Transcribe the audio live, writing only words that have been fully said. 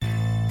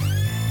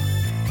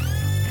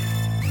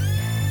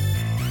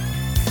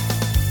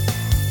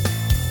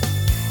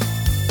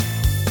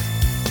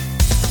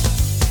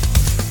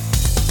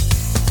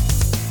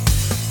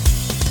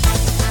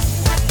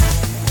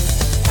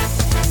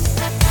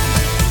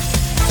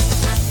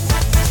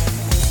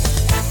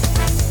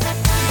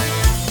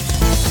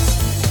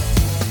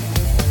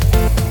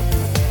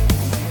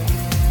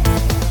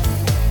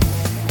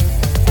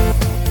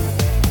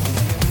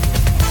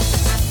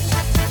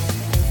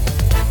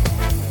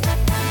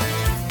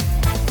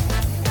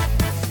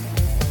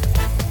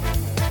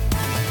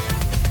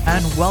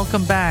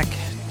welcome back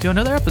to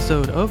another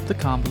episode of the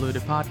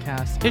Convoluted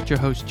Podcast. It's your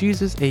host,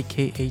 Jesus,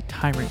 aka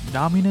Tyrant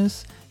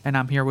Dominus, and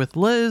I'm here with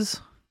Liz.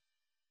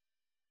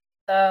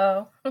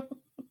 So,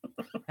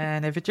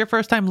 And if it's your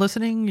first time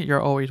listening,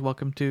 you're always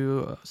welcome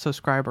to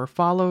subscribe or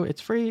follow. It's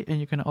free, and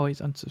you can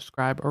always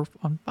unsubscribe or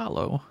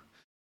unfollow.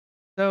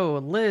 So,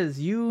 Liz,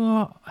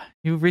 you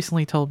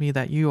recently told me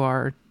that you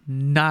are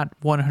not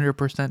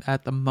 100%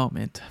 at the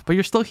moment, but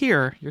you're still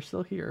here. You're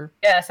still here.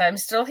 yes, I'm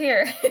still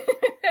here.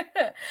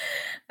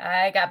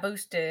 I got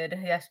boosted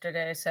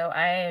yesterday, so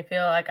I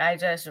feel like I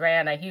just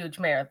ran a huge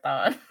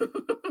marathon.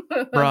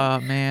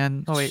 Bruh,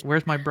 man. Oh, wait,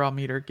 where's my bra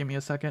meter? Give me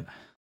a second.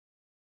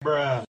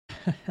 Bruh.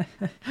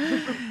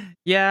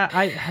 Yeah,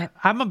 I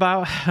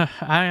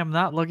am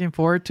not looking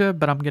forward to it,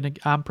 but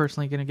I'm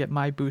personally gonna get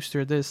my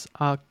booster this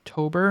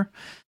October,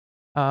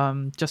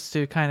 just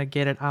to kind of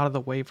get it out of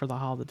the way for the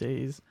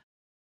holidays.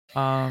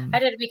 I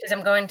did it because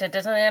I'm going to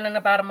Disneyland in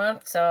about a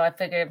month, so I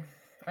figured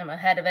I'm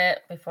ahead of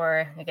it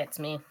before it gets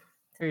me.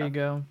 There you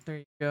go.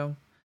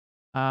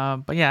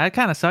 But yeah, it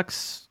kind of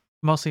sucks,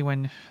 mostly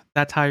when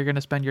that's how you're gonna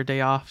spend your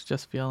day off,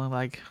 just feeling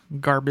like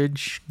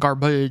garbage.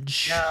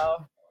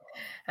 No,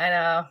 I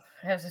know.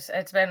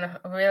 It's been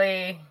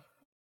really,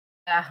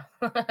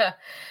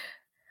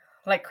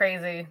 like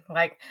crazy.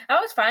 Like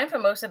I was fine for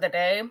most of the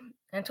day,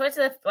 and towards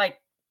the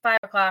 5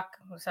 o'clock,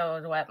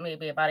 so what,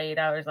 maybe about 8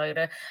 hours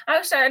later, I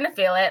was starting to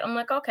feel it. I'm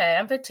like, okay,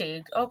 I'm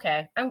fatigued.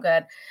 Okay, I'm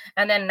good.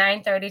 And then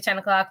 9:30, 10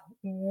 o'clock,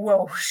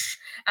 whoosh,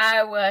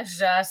 I was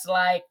just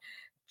like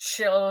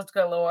chills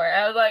galore.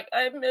 I was like,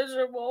 I'm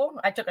miserable.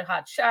 I took a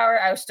hot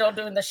shower. I was still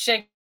doing the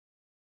shake.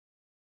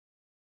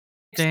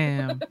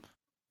 Damn.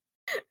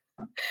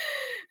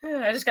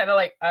 I just kind of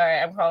like, all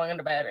right, I'm crawling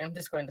into bed. I'm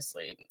just going to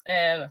sleep.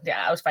 And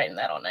yeah, I was fighting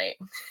that all night.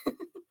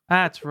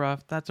 That's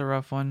rough. That's a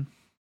rough one.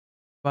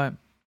 But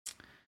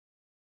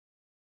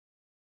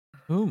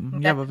you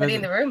have a Everybody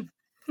in visit. the room.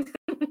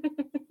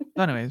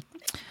 So anyways,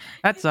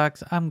 that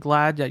sucks. I'm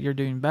glad that you're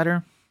doing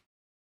better.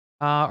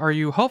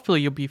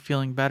 Hopefully you'll be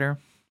feeling better.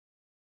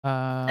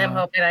 I'm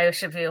hoping I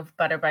should feel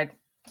better by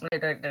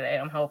later today.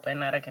 I'm hoping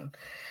that I can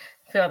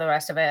feel the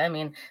rest of it. I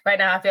mean, right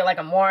now I feel like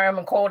I'm warm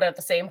and cold at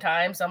the same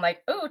time. So I'm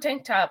like, ooh,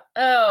 tank top.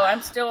 Oh,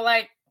 I'm still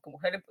like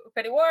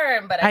pretty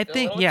warm, but I feel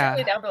think, a little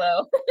chilly down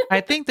below.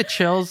 I think the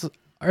chills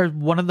are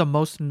one of the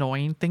most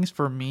annoying things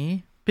for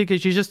me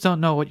because you just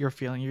don't know what you're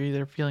feeling. You're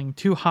either feeling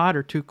too hot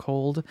or too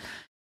cold.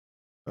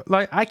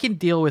 Like I can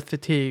deal with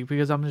fatigue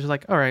because I'm just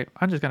like, all right,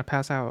 I'm just gonna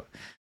pass out.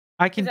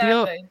 I can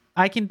deal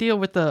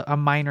with a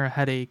minor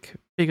headache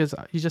because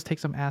you just take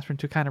some aspirin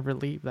to kind of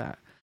relieve that.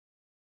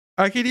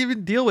 I can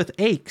even deal with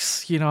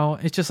aches,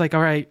 it's just like,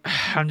 all right,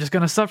 I'm just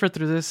gonna suffer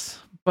through this.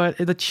 But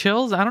the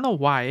chills, I don't know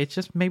why. It's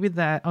just maybe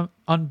that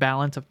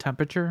unbalance of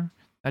temperature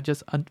that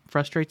just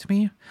frustrates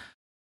me.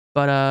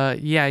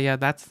 But yeah,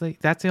 that's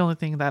the only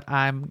thing that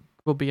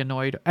will be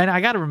annoyed. And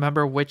I gotta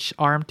remember which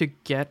arm to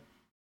get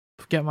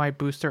my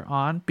booster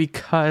on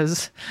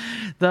because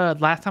the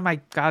last time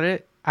I got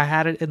it, I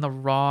had it in the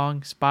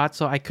wrong spot,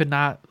 so I could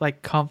not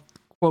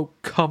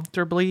quote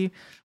comfortably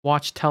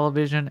watch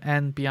television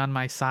and be on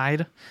my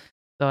side.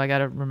 So I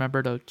gotta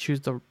remember to choose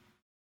the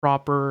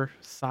proper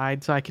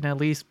side so I can at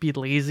least be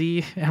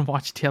lazy and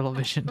watch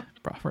television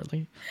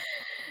properly.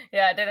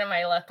 Yeah, I did it in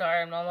my left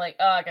arm. And I'm like,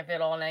 oh, I can feel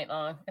it all night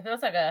long. It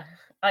feels like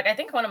I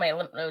think one of my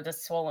lymph nodes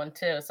is swollen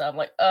too. So I'm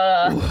like,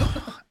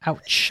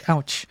 ouch.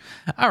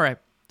 All right.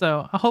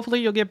 So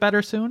hopefully you'll get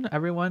better soon.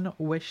 Everyone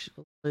wish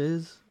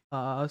Liz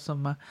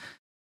some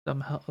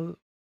help,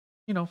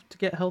 to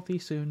get healthy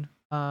soon.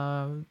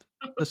 The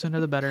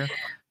sooner the better.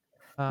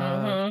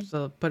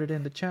 So put it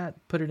in the chat,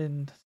 put it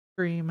in the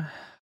stream,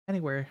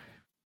 anywhere.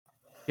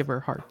 Give her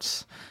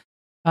hearts.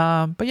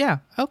 But yeah,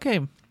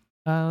 okay.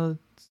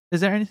 Is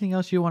there anything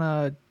else you want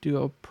to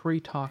do a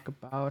pre-talk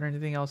about, or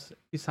anything else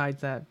besides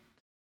that?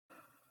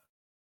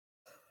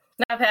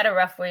 I've had a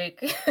rough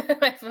week.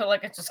 I feel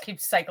like it just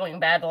keeps cycling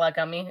bad luck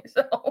on me.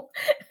 So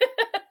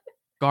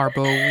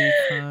Garbo week,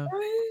 huh?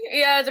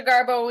 Yeah, it's a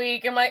Garbo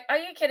week. I'm like, are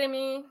you kidding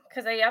me?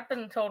 Because they up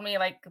and told me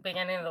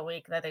beginning of the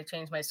week that they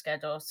changed my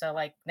schedule. So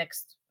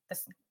next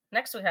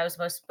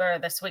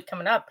week this week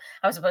coming up,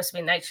 I was supposed to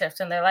be night shifts,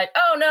 and they're like,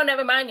 oh no,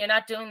 never mind, you're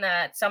not doing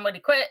that. Somebody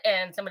quit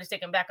and somebody's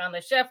taking back on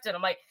the shift. And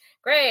I'm like,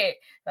 great.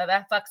 So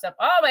that fucks up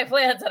all my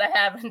plans that I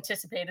have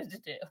anticipated to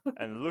do.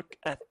 And look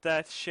at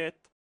that shit.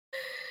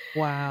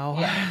 Wow.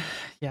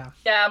 Yeah.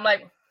 Yeah, I'm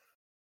like,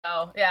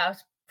 oh yeah,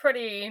 it's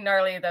pretty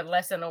gnarly the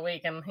less than a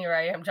week, and here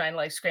I am trying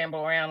to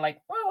scramble around well,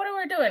 what are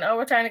we doing? Oh,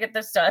 we're trying to get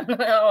this done.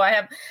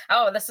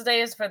 This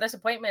day is for this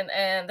appointment,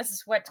 and this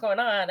is what's going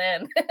on,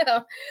 and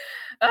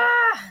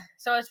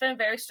so it's been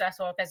very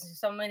stressful because there's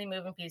so many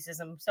moving pieces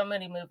and so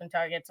many moving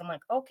targets. I'm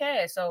like,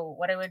 okay, so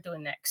what are we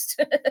doing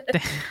next?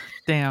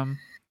 Damn.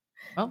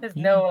 Well, there's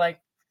no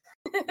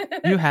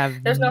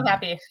there's no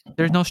happy.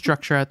 There's no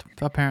structure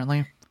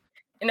apparently.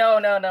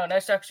 No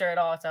structure at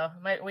all. So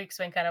my week's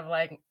been kind of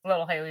a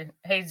little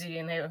hazy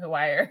and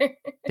haywire.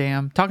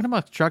 Damn. Talking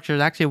about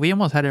structures, actually, we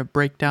almost had to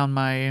break down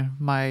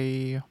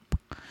my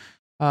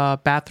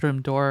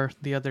bathroom door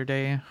the other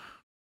day.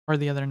 or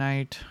the other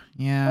night.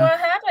 Yeah. What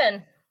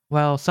happened?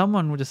 Well,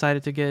 someone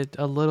decided to get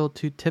a little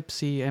too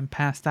tipsy and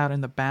passed out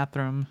in the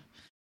bathroom.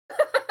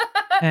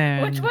 Which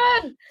And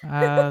one?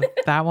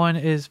 that one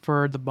is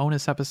for the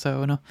bonus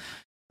episode.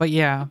 But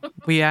yeah,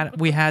 we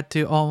had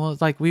to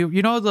almost like do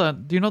you know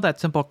that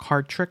simple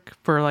card trick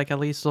for like at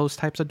least those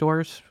types of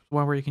doors,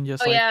 one where you can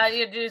just Oh yeah,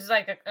 you use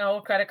like an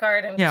old credit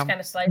card and Yeah, just kind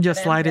of slide just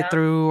it in. slide Yeah. it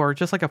through, or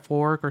just like a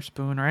fork or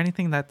spoon or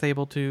anything that's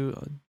able to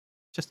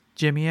just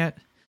jimmy it.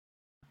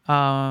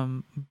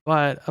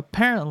 But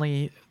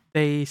apparently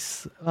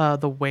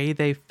the way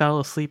they fell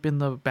asleep in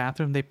the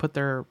bathroom, they put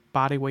their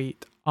body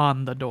weight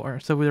on the door,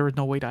 so there was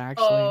no way to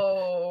actually.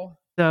 Oh.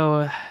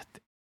 So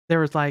there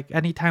was like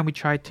anytime we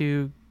tried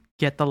to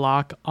get the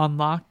lock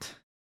unlocked,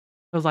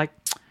 it was like,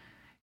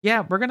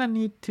 yeah, we're gonna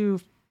need to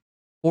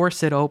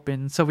force it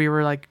open. So we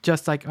were like,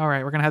 just like, all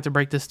right, we're gonna have to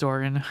break this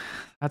door in.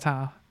 That's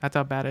how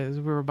bad it is.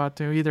 We were about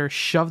to either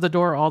shove the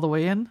door all the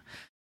way in,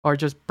 or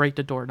just break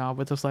the doorknob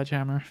with a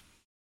sledgehammer.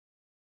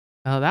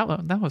 Oh, that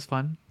was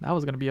fun. That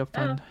was gonna be a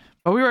fun.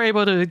 But we were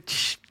able to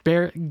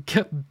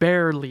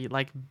barely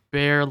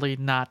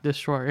not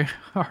destroy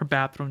our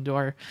bathroom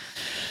door.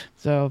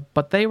 So,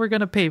 but they were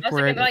gonna pay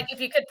for it. Like if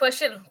you could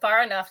push it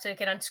far enough so you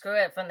can unscrew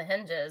it from the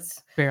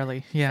hinges.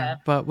 Barely, yeah.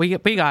 But we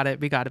got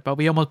it. But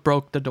we almost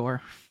broke the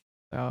door.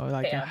 So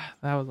like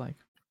that was like.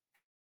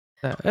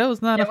 It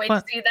was not a fun. Wait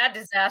to see that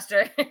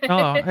disaster.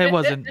 Oh, it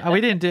wasn't.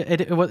 We didn't do it.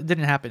 It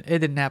didn't happen. It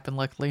didn't happen,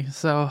 luckily.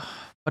 So,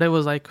 but it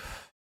was like.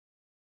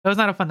 It was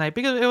not a fun night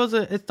because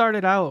it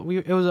started out.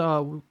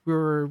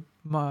 One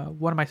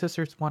of my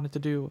sisters wanted to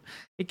do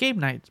a game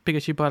night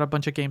because she bought a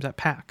bunch of games at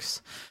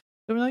PAX.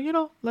 So we're like,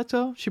 let's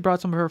go. She brought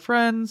some of her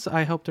friends.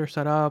 I helped her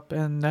set up,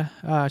 and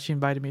she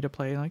invited me to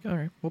play. Like, all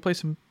right, we'll play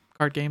some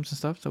card games and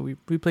stuff. So we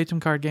played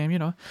some card game.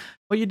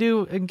 What you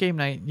do in game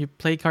night, you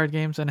play card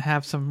games and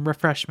have some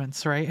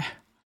refreshments, right?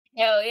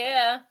 Hell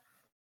yeah.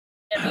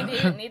 Yeah, we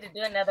didn't need to do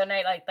another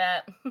night like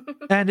that.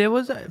 And it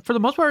was, for the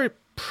most part,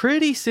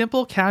 pretty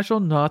simple, casual,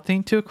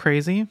 nothing too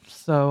crazy.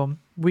 So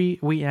we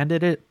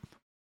ended it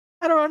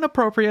at an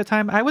appropriate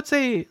time. I would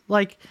say,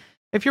 like,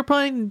 if you're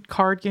playing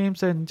card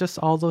games and just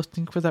all those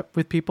things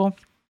with people,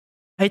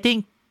 I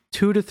think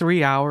 2 to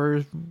 3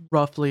 hours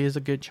roughly is a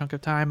good chunk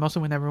of time.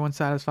 Mostly when everyone's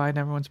satisfied and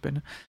everyone's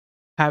been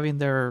having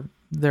their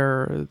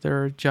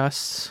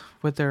adjusts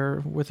with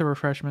their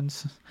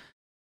refreshments.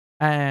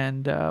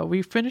 And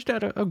we finished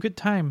at a good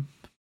time.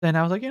 Then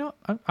I was like,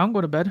 I'm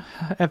going to bed.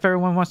 If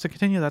everyone wants to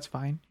continue, that's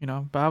fine,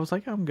 But I was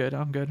like, I'm good.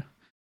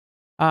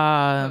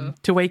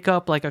 To wake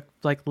up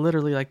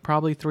literally like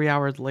probably 3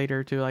 hours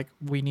later to like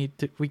we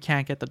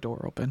can't get the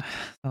door open.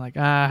 I'm like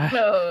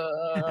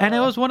and it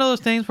was one of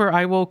those things where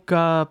I woke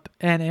up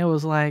and it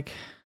was like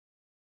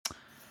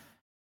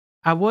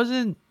I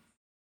wasn't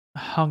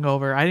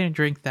hungover. I didn't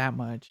drink that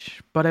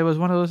much, but it was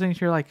one of those things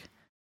you're like,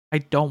 I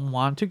don't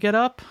want to get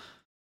up.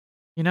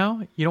 You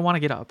don't want to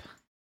get up.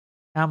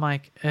 And I'm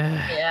like, ugh.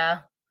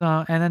 Yeah.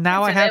 So, and then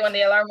now Today when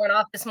the alarm went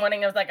off this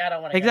morning, I was like, I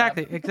don't want to.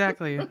 Exactly.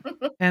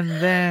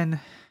 And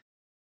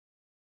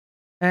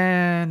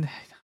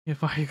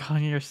why are you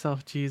calling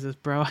yourself Jesus,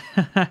 bro?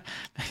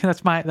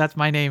 that's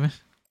my name.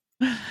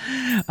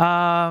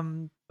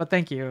 But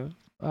thank you.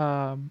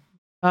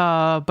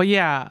 But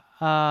yeah,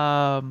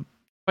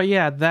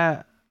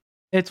 that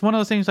it's one of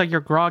those things like you're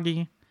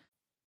groggy.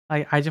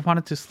 I just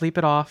wanted to sleep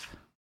it off,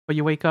 but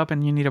you wake up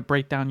and you need to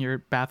break down your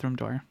bathroom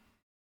door.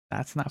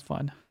 That's not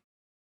fun.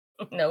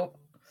 Nope.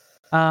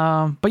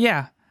 But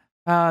yeah,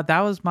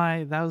 that was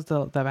my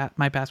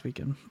past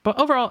weekend. But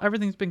overall,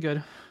 everything's been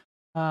good.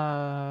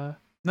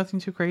 Nothing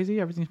too crazy.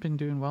 Everything's been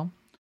doing well.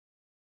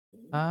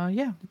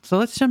 Yeah. So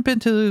let's jump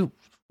into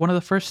one of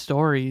the first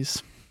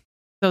stories.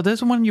 So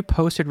this one you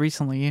posted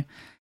recently.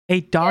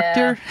 A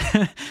doctor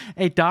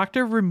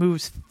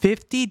removes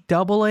 50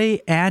 AA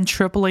and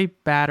AAA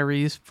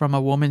batteries from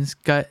a woman's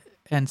gut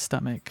and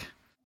stomach.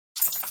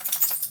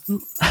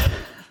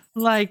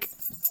 Like,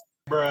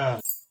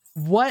 bruh.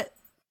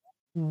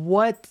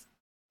 What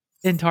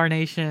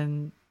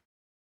incarnation?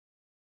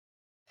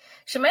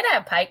 She might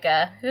have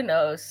pica. Who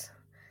knows?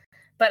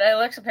 But it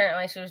looks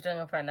apparently she was doing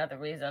it for another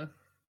reason.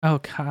 Oh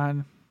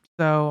God.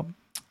 So,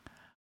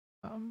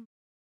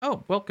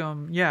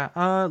 welcome.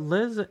 Yeah.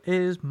 Liz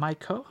is my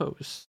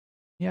co-host.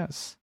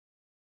 Yes.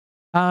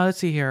 Let's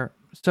see here.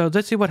 So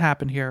let's see what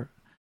happened here.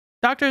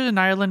 Doctors in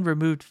Ireland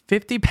removed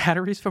 50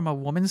 batteries from a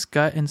woman's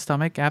gut and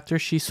stomach after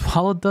she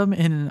swallowed them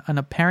in an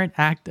apparent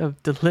act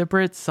of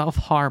deliberate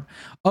self-harm.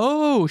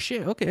 Oh,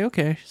 shit.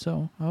 Okay.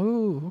 So,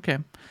 okay.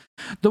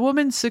 The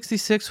woman,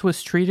 66,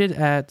 was treated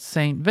at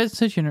St.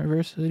 Vincent's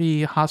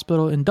University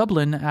Hospital in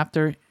Dublin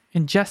after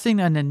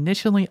ingesting an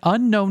initially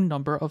unknown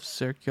number of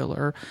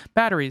circular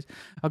batteries.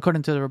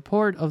 According to the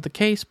report of the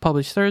case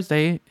published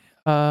Thursday,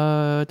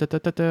 I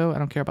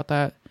don't care about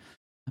that.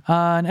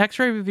 An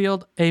X-ray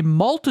revealed a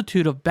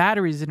multitude of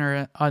batteries in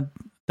her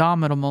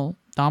abdominal.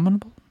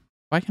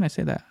 Why can't I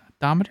say that?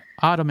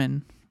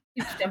 Ottoman.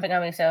 Keeps jumping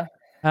on me, so.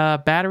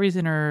 Batteries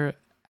in her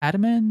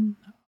abdomen.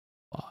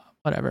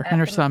 whatever, in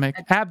her stomach,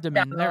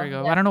 abdomen. There we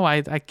go. I don't know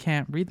why I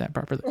can't read that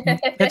properly.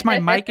 It's my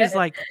mic is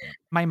like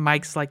my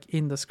mic's like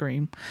in the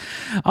screen.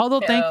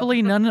 Although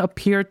thankfully none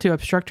appeared to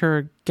obstruct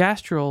her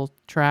gastral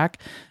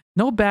tract.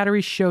 No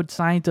batteries showed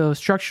signs of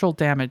structural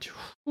damage.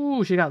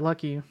 Ooh, she got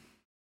lucky.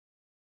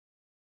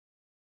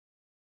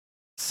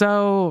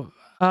 So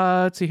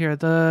let's see here.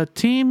 The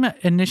team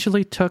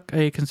initially took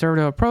a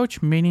conservative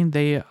approach, meaning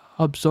they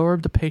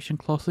observed the patient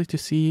closely to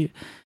see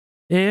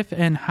if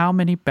and how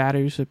many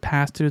batteries would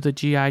pass through the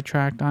GI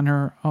tract on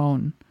her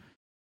own.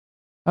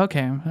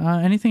 Okay,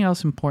 anything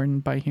else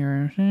important by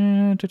here?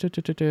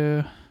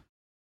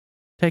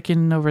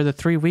 Taking over the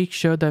 3 weeks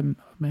showed that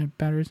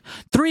batteries...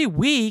 3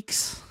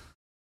 weeks?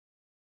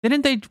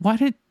 Didn't they... Why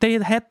did they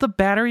have the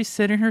batteries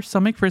sit in her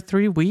stomach for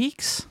 3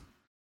 weeks?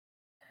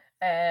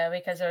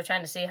 Because they were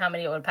trying to see how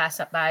many would pass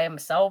up by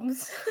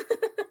themselves.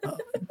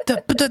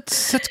 But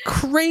that's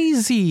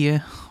crazy.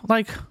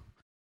 Like...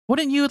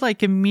 Wouldn't you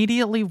like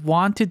immediately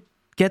want to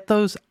get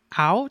those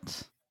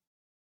out?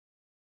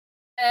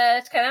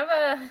 It's kind of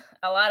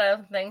a lot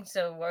of things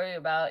to worry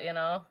about, you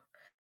know.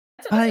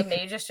 It's a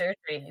major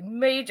surgery.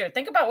 Major.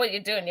 Think about what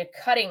you're doing. You're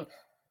cutting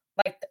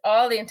like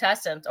all the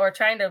intestines or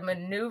trying to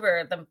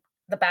maneuver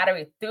the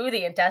battery through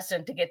the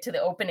intestine to get to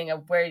the opening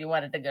of where you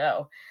wanted to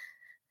go.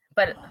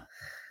 But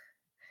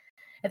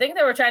I think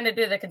they were trying to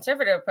do the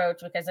conservative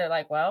approach because they're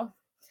like, well,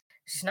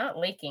 she's not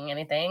leaking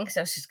anything,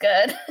 so she's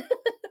good.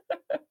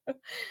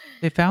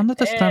 They found that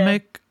the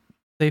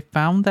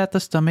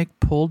stomach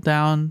pulled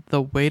down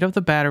the weight of the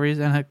batteries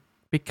and had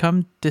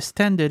become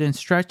distended and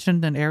stretched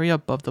in an area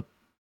above the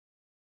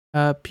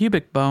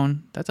pubic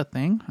bone. That's a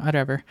thing.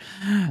 Whatever.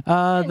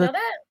 Know that?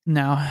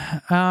 No.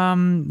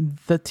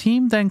 The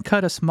team then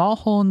cut a small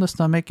hole in the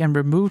stomach and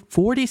removed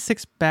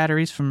 46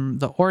 batteries from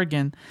the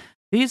organ.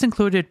 These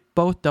included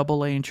both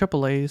AA and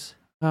AAAs.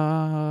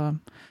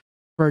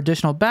 For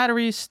additional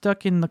batteries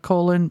stuck in the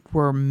colon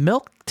were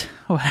milked,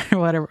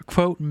 whatever,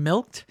 quote,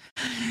 milked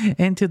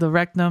into the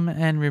rectum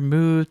and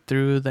removed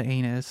through the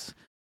anus.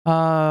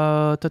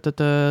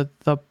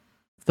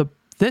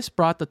 This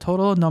brought the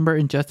total number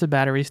ingested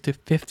batteries to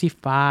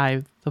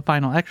 55. The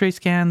final X-ray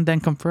scan then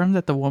confirmed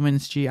that the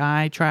woman's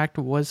GI tract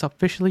was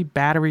officially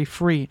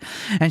battery-free,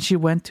 and she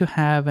went to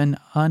have an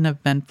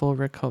uneventful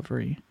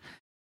recovery.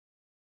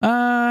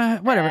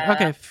 Whatever.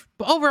 Okay.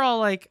 Overall,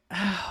 like...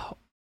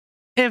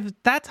 If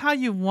that's how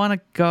you want to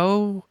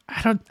go,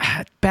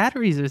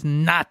 batteries is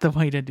not the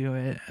way to do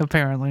it,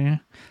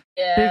 apparently.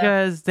 Yeah.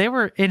 Because they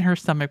were in her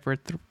stomach for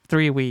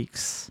 3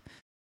 weeks.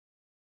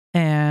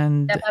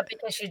 And... Yeah, but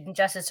because she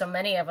ingested so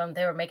many of them,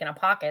 they were making a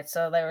pocket,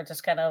 so they were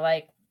just kind of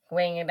like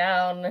weighing it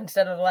down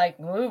instead of like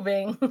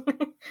moving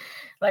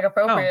like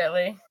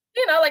appropriately. Oh.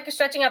 You know, like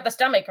stretching out the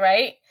stomach,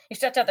 right? You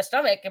stretch out the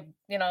stomach,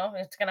 you know,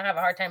 it's going to have a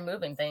hard time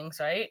moving things,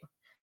 right?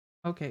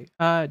 Okay.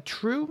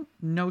 True.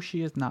 No,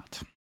 she is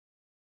not.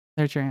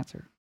 There's your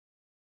answer.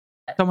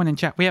 Someone in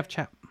chat. We have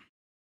chat.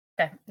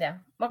 Okay, yeah.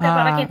 Okay,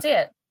 but I can't see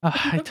it.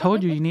 I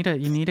told you need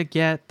to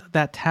get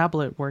that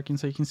tablet working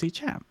so you can see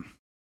chat.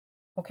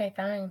 Okay,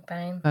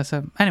 fine. That's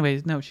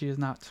anyways, no, she is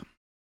not.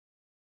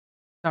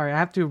 Sorry, I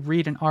have to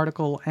read an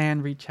article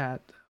and read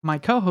chat. My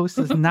co-host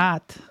does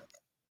not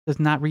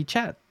read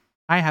chat.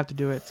 I have to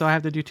do it, so I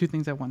have to do two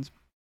things at once.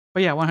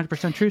 But yeah,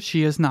 100% true.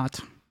 She is not.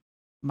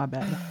 My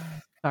bad.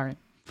 Sorry.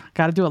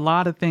 Got to do a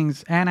lot of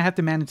things, and I have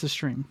to manage the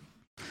stream.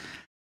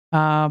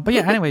 But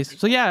yeah, anyways,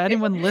 so yeah,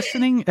 anyone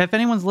listening, if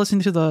anyone's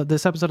listening to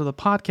this episode of the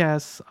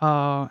podcast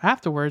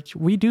afterwards,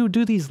 we do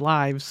these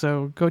live,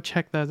 so go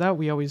check those out.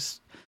 We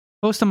always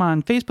post them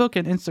on Facebook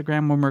and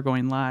Instagram when we're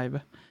going live.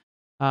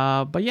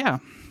 But yeah,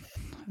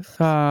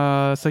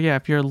 so yeah,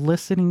 if you're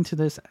listening to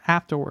this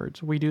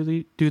afterwards, we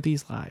do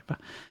these live,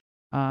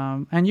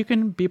 and you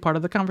can be part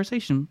of the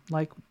conversation,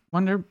 like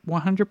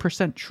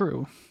 100%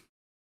 true.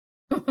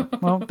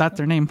 Well, that's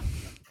their name.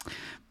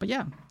 But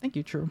yeah, thank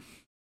you, True.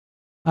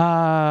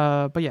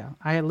 But yeah,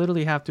 I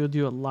literally have to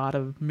do a lot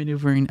of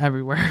maneuvering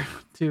everywhere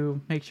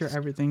to make sure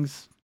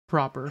everything's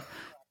proper.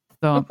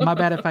 So my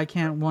bad if I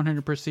can't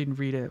 100%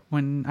 read it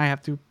when I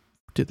have to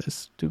do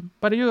this too.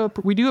 But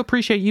we do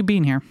appreciate you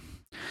being here.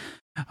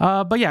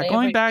 But yeah,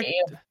 going back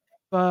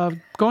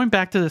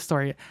to the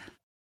story,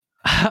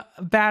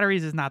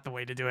 batteries is not the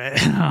way to do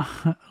it.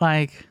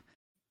 Like,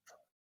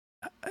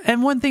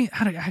 and one thing,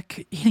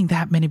 eating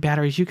that many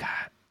batteries,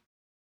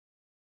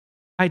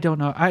 I don't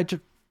know.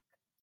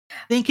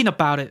 Thinking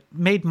about it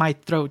made my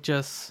throat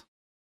just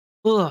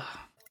like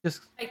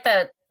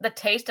the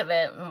taste of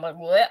it. I'm like,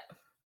 what?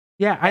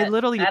 Yeah, I don't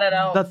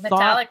know. The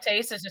metallic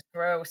taste is just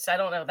gross. I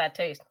don't know that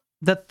taste.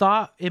 The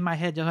thought in my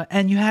head,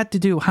 and you had to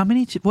do how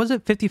many? Was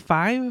it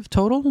 55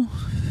 total?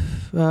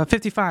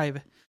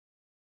 55.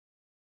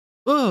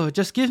 Oh, it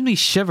just gives me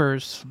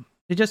shivers.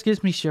 It just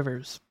gives me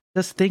shivers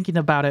just thinking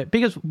about it,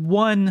 because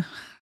one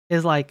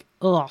is like,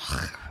 ugh,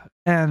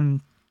 and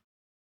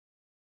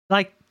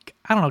like,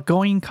 I don't know,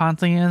 going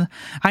constantly in.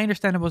 I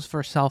understand it was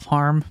for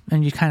self-harm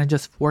and you kind of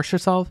just force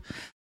yourself.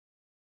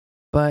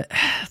 But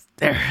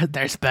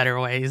there's better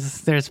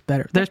ways. There's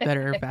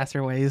better,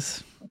 faster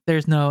ways.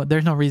 There's no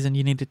reason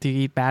you needed to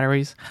eat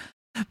batteries.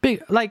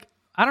 Big like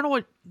I don't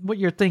know what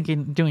you're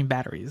thinking doing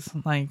batteries.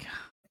 Like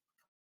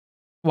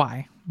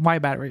why? Why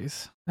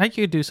batteries? Like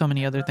you could do so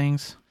many other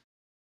things.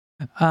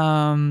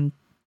 Let's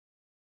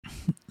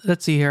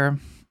see here.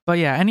 But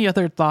yeah, any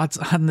other thoughts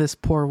on this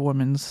poor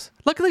woman's?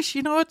 Luckily,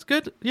 you know it's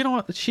good. You know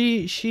what?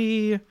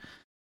 She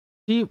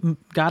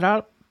got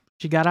out.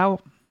 She got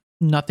out.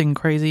 Nothing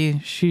crazy.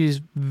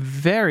 She's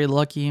very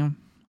lucky.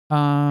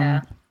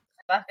 Yeah.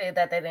 Lucky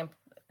that they didn't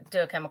do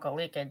a chemical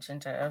leakage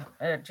into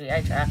a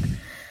GI tract.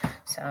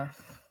 So.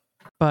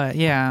 But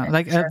yeah,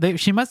 like sure.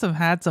 she must have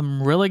had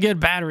some really good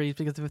batteries,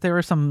 because if there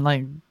were some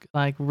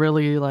like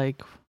really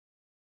like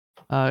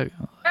garbage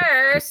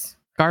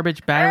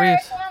batteries.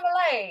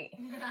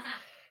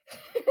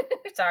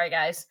 Sorry,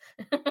 guys.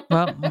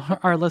 Well,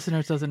 our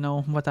listeners doesn't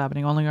know what's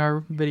happening. Only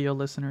our video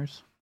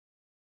listeners.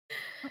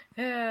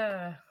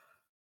 Yeah.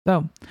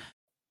 So,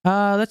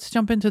 let's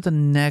jump into the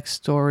next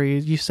story.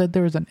 You said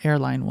there was an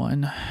airline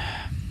one.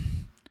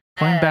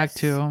 Going back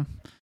to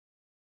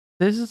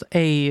this is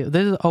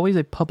always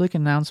a public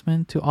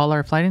announcement to all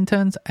our flight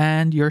attendants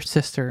and your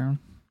sister.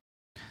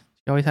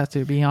 She always has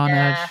to be on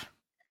edge.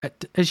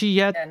 Is she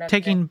yet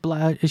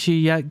Is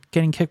she yet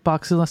getting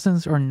kickboxing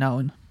lessons or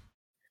no?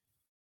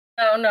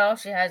 Oh no,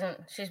 she hasn't.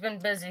 She's been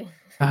busy.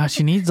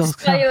 She needs those.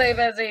 She's really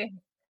busy.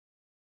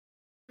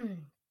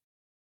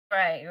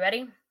 Right, you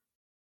ready?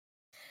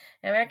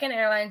 American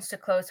Airlines to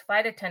close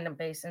flight attendant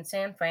base in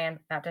San Fran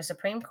after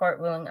Supreme Court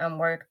ruling on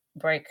work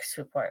breaks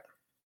report.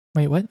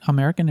 Wait, what?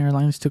 American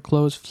Airlines to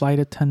close flight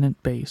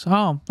attendant base.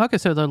 Oh, okay,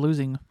 so they're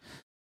losing.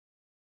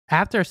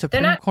 After a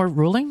Supreme Court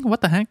ruling?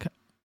 What the heck?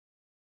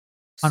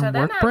 So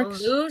they're not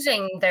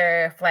losing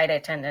their flight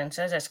attendants.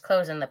 They're just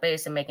closing the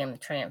base and making the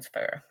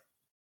transfer.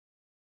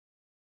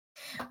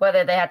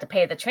 Whether they have to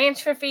pay the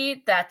transfer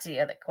fee, that's the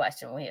other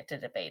question we have to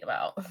debate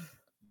about.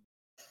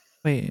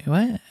 Wait,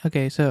 what?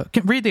 Okay, so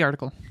read the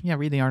article. Yeah,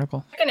 read the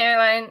article. American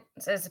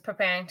Airlines is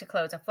preparing to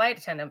close a flight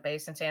attendant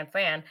base in San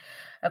Fran,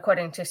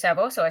 according to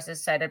several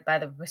sources cited by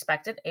the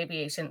respected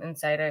aviation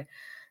insider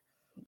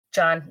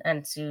John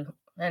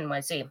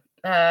NYC.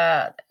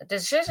 The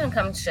decision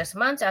comes just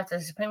months after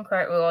the Supreme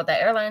Court ruled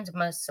that airlines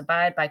must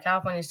abide by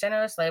California's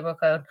generous labor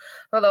code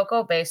for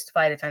local-based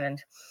flight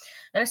attendants.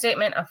 In a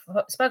statement, a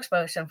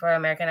spokesperson for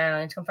American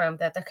Airlines confirmed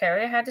that the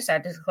carrier had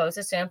decided to close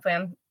the San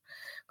Fran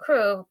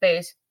crew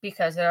base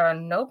because there are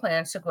no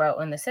plans to grow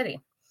in the city.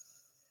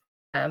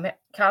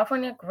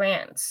 California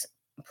grants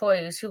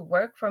employees who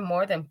work for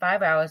more than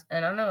 5 hours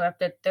an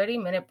uninterrupted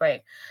 30-minute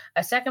break.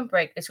 A second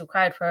break is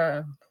required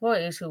for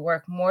employees who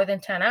work more than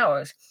 10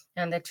 hours,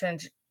 and the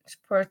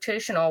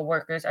transportational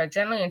workers are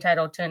generally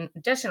entitled to an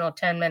additional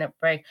 10-minute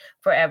break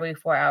for every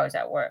 4 hours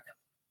at work.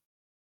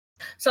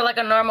 So like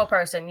a normal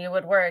person, you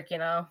would work,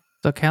 So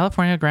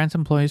California grants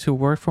employees who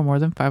work for more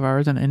than 5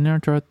 hours an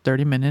uninterrupted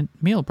 30-minute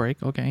meal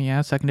break. Okay,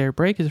 yeah. Secondary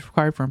break is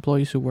required for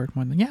employees who work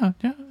more than... Yeah.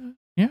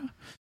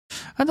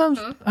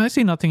 I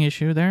see nothing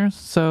issue there.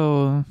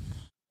 So...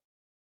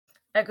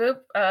 A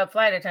group of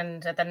flight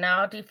attendants at the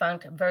now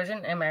defunct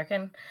Virgin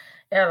American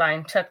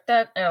Airline took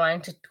the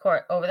airline to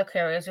court over the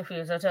carrier's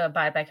refusal to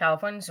abide by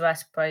California's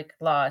rest break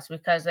laws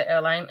because the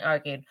airline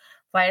argued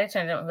flight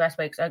attendant rest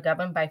breaks are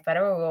governed by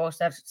federal rules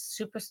that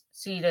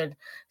superseded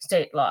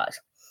state laws.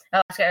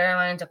 Alaska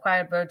Airlines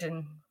acquired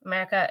Virgin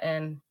America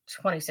in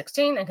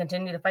 2016 and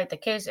continued to fight the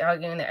case,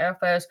 arguing that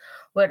airfares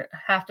would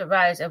have to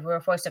rise if we were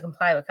forced to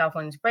comply with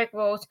California's break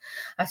rules.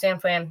 A San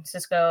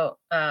Francisco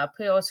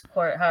appeals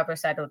court, however,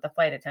 sided with the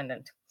flight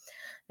attendant.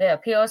 The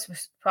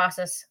appeals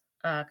process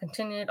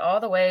continued all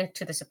the way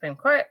to the Supreme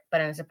Court,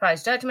 but in a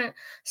surprise judgment,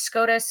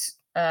 SCOTUS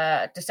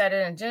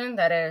decided in June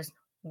that it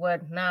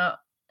would not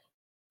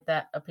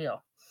that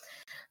appeal.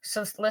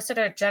 So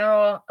Solicitor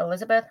General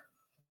Elizabeth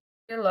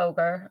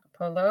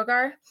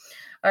Prelogar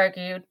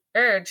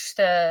urged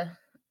the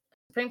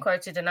Supreme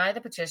Court to deny the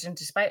petition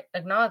despite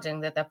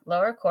acknowledging that the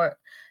lower court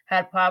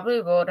had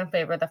probably ruled in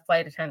favor of the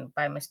flight attendant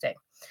by mistake.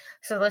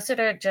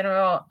 Solicitor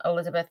General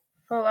Elizabeth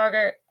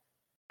Prelogar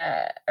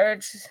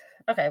urged...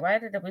 Okay, why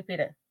did it repeat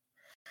it?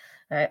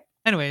 All right.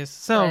 Anyways,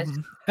 so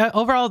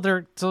overall,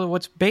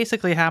 what's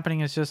basically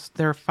happening is just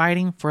they're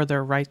fighting for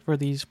their right for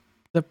the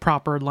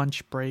proper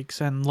lunch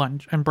breaks and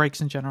breaks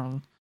in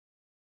general.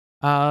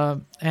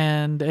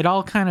 And it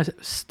all kind of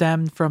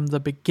stemmed from the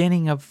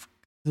beginning of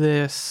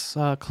this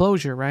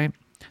closure, right?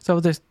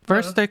 So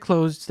first they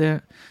closed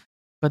it,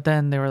 but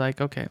then they were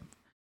like, okay.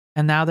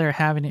 And now they're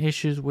having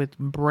issues with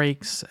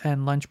breaks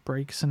and lunch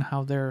breaks and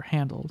how they're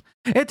handled.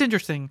 It's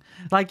interesting.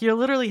 Like, you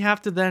literally have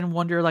to then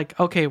wonder, like,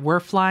 okay, we're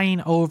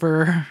flying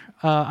over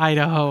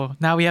Idaho.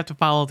 Now we have to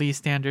follow these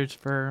standards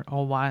for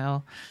a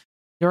while.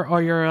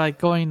 You're like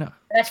going...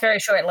 That's very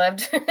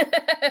short-lived.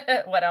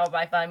 What, all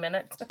by 5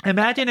 minutes?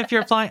 Imagine if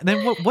you're flying...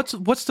 Then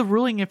what's the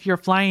ruling if you're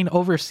flying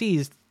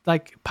overseas?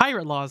 Like,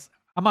 pirate laws.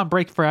 I'm on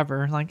break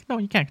forever. Like, no,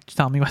 you can't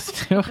tell me what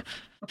to do.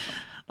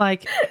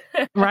 Like,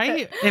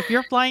 right? If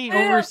you're flying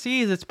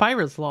overseas, it's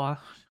pirates law.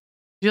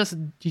 You just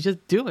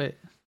do it.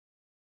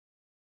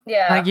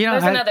 Yeah, Like,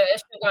 there's another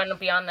issue going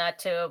beyond that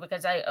too,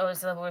 because I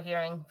was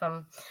overhearing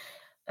from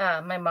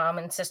my mom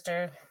and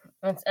sister,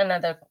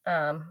 another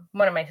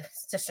one of my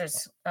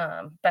sister's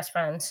best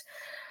friends.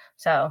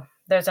 So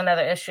there's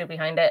another issue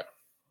behind it.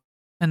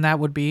 And that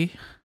would be?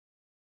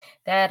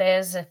 That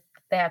is if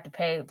they have to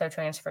pay their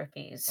transfer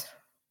fees.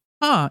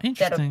 Oh,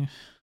 interesting.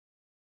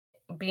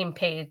 Being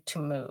paid to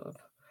move.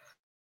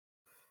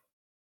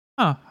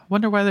 Oh,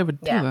 wonder why they would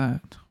do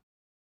that.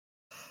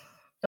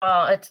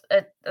 Well,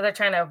 they're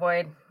trying to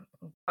avoid.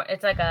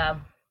 It's like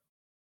a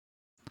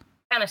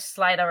kind of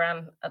slide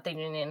around at the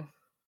union.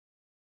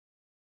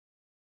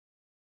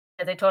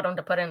 They told them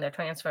to put in their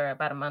transfer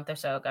about a month or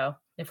so ago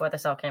before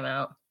this all came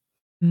out.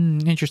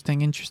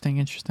 Interesting.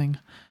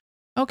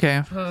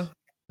 Okay.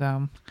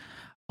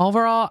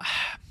 Overall,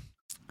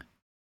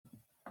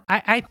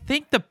 I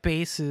think the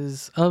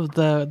basis of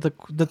the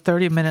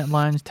 30-minute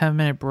lunch,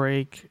 10-minute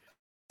break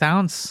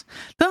doesn't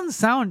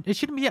sound. It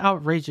shouldn't be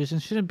outrageous.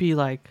 It shouldn't be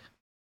like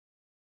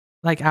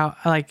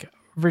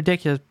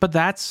ridiculous. But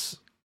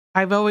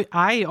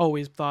I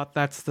always thought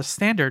that's the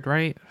standard,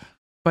 right?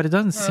 But it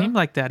doesn't seem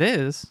like that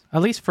is,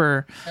 at least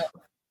for.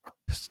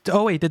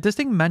 Oh wait, did this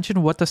thing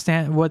mention what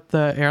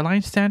the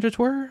airline standards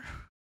were?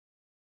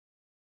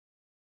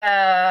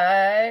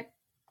 I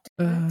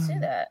didn't see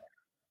that.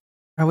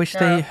 I wish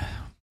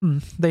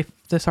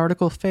this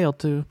article failed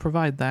to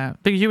provide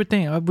that, because you would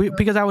think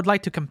because I would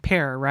like to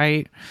compare,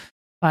 right?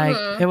 Like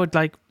it would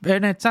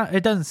and it's not.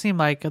 It doesn't seem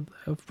like,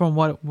 from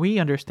what we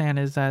understand,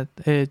 is that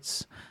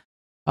it's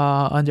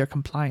under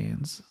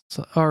compliance,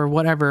 or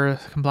whatever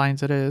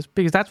compliance it is,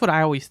 because that's what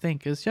I always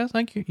think is just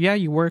like,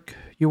 you work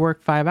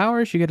 5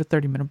 hours, you get a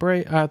 30-minute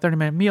break,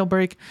 30-minute meal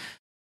break.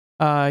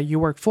 You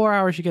work 4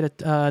 hours, you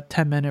get a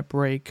 10-minute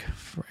break.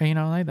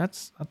 Like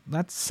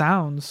that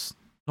sounds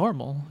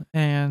normal,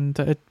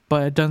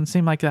 but it doesn't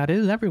seem like that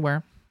is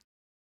everywhere.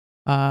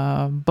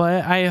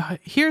 But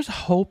here's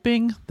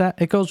hoping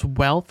that it goes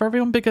well for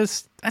everyone,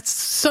 because that's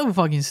so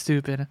fucking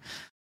stupid.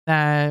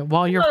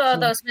 While you're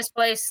those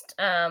misplaced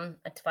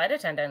flight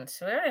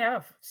attendants, we already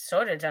have a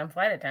shortage on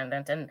flight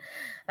attendants and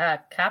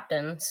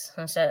captains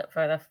for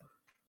the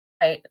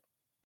flight.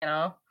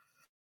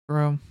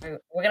 True.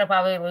 We're gonna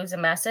probably lose a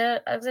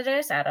massive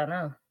exodus. I don't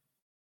know.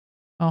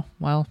 Oh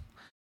well,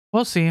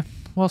 we'll see.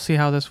 We'll see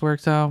how this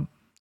works out.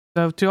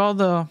 So, to all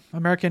the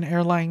American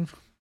airline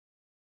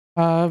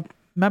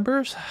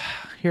members,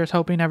 here's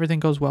hoping everything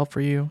goes well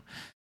for you.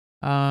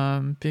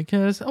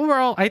 Because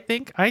overall, I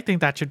think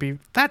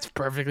that's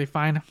perfectly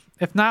fine.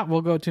 If not,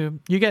 we'll go to,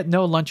 you get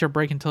no lunch or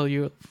break until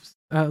you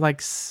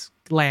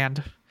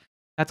land.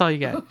 That's all you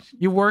get.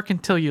 You work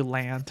until you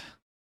land.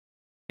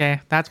 Okay,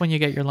 that's when you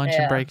get your lunch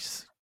and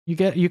breaks.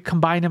 You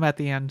combine them at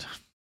the end.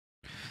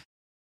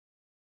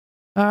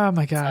 Oh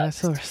my god,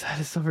 that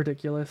is so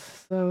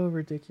ridiculous. So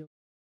ridiculous.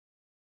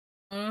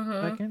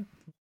 Second,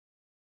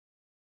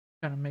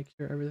 trying to make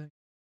sure everything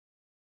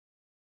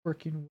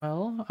working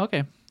well.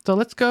 Okay, so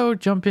let's go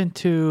jump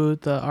into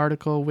the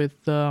article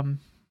with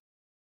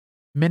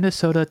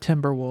Minnesota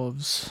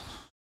Timberwolves.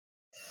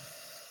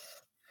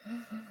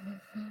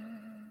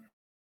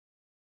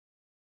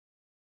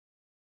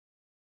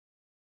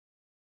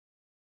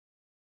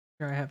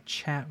 Here I have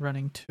chat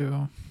running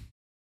too.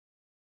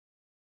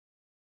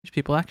 There's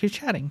people actually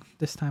chatting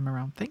this time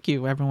around. Thank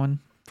you, everyone,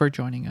 for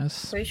joining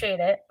us. Appreciate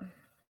it.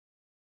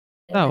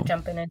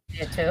 Jumping into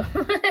it too.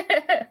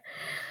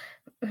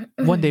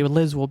 One day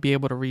Liz will be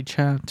able to reach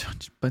out,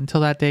 but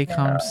until that day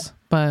comes.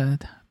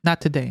 But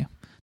not today.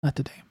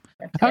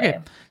 Okay.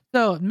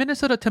 So,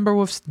 Minnesota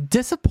Timberwolves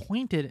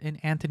disappointed in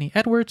Anthony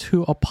Edwards,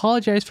 who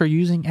apologized for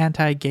using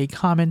anti-gay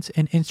comments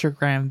in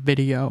Instagram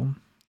video.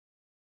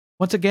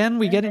 Once again,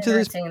 we get into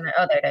this.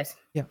 Oh, there it is.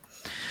 Yeah.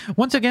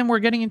 Once again, we're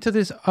getting into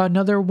this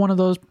another one of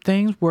those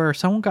things where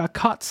someone got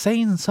caught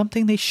saying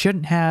something they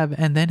shouldn't have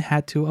and then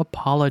had to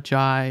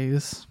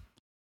apologize.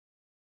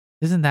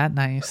 Isn't that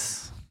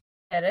nice?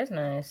 That is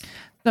nice.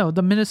 No,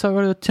 the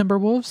Minnesota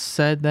Timberwolves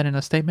said that in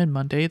a statement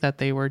Monday that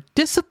they were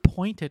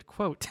disappointed,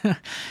 quote,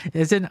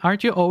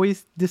 aren't you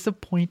always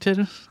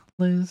disappointed,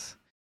 Liz?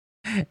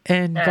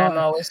 I'm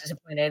always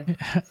disappointed.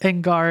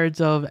 In guards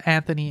of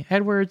Anthony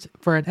Edwards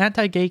for an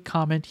anti-gay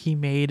comment he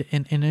made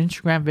in an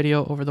Instagram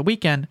video over the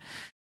weekend.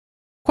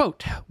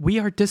 Quote, "We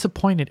are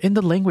disappointed in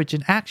the language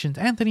and actions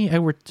Anthony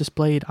Edwards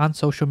displayed on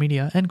social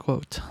media," end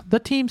quote. The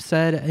team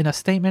said in a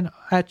statement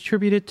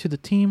attributed to the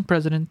team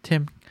president,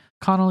 Tim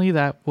Connolly,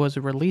 that was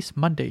released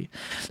Monday.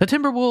 The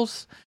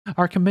Timberwolves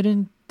are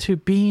committed to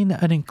being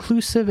an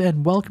inclusive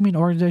and welcoming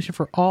organization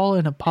for all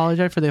and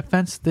apologize for the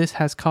offense this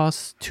has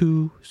caused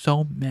to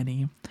so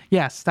many.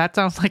 Yes, that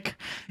sounds like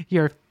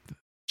your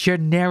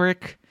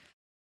generic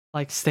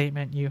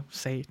statement you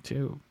say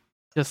to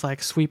just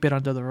sweep it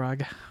under the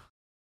rug.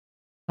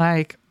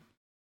 That's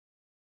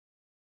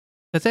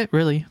it,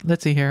 really.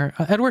 Let's see here.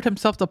 Edward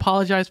himself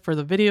apologized for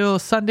the video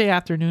Sunday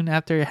afternoon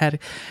after it had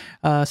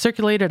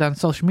circulated on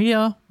social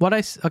media.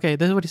 This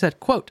is what he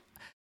said. Quote,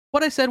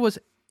 "What I said was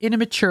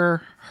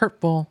immature,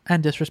 hurtful,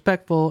 and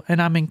disrespectful,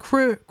 and I'm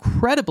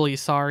incredibly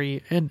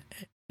sorry. And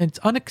It's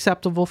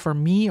unacceptable for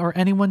me or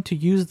anyone to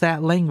use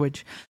that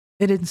language.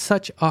 It in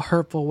such a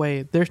hurtful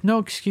way. There's no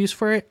excuse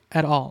for it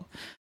at all.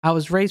 I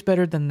was raised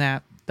better than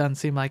that. Doesn't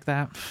seem like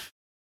that.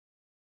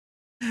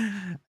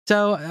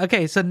 So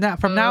okay, so now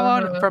from now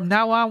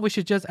on, we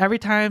should just every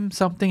time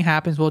something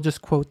happens, we'll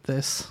just quote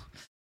this.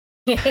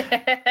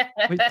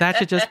 That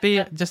should just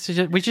be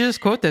we should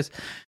just quote this.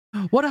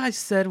 What I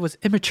said was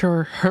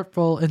immature,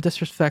 hurtful, and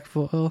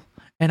disrespectful,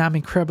 and I'm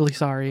incredibly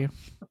sorry.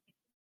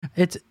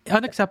 It's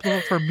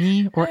unacceptable for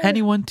me or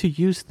anyone to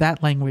use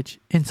that language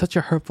in such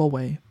a hurtful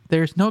way.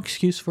 There's no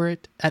excuse for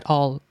it at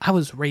all. I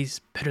was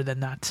raised better than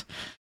that.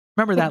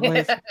 Remember that,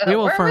 Liz. We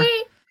will Were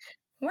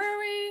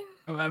we?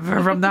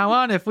 from now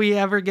on, if we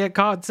ever get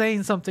caught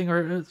saying something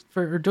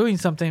or doing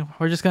something,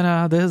 we're just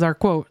gonna. This is our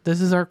quote.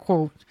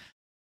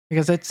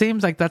 Because it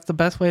seems like that's the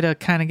best way to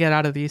kind of get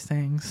out of these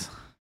things.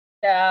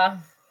 Yeah,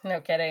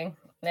 no kidding.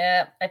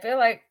 Yeah, I feel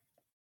like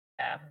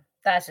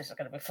that's just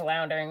gonna be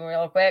floundering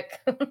real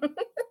quick.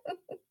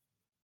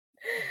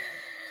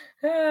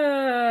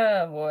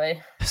 Oh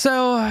boy.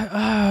 So,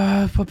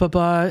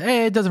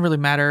 it doesn't really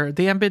matter.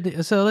 The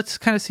Embiid. So let's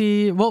kind of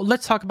see. Well,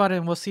 let's talk about it,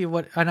 and we'll see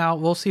what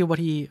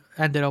he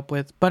ended up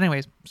with. But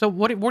anyways, so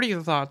what are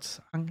your thoughts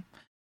on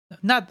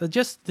not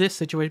just this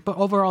situation, but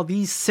overall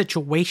these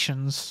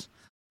situations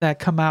that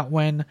come out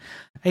when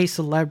a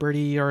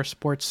celebrity or a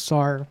sports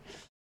star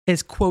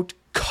is quote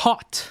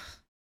caught,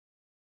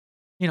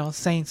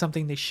 saying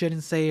something they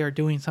shouldn't say or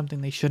doing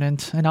something they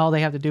shouldn't, and all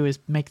they have to do is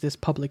make this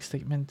public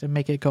statement and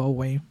make it go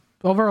away.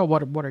 Overall,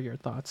 what are your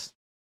thoughts?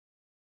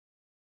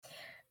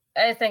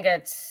 I think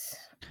they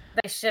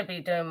should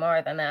be doing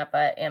more than that,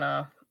 but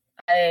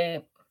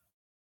I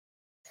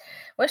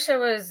wish there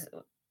was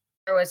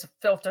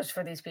filters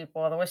for these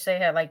people. I wish they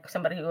had like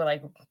somebody who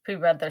like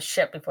pre-read their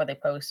shit before they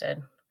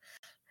posted.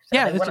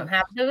 So they wouldn't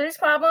have to do this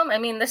problem. I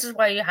mean, this is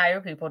why you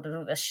hire people to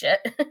do this shit.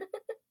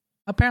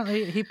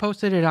 Apparently, he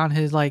posted it on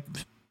his like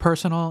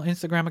personal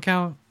Instagram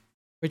account,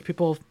 which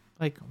people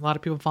like a lot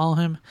of people follow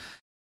him,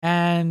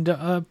 and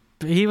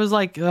he was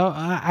like,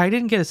 I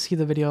didn't get to see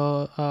the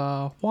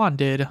video. Juan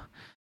did.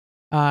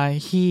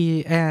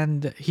 He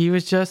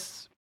was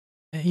just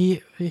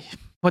he.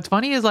 What's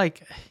funny is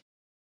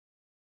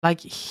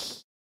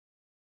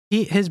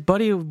his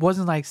buddy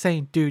wasn't like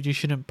saying, "Dude, you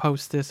shouldn't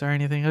post this" or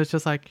anything. It was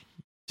just like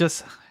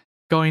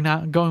going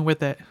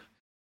with it.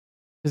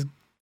 Just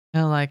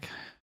like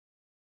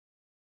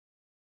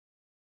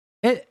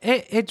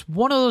it's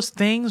one of those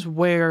things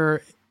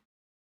where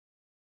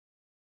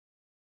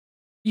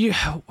you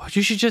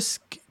should just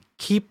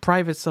keep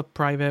private stuff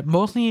private,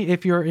 mostly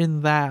if you're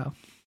in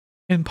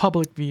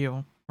public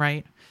view,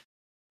 right?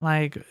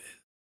 Like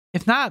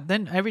if not,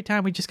 then every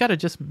time we just gotta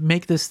just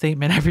make this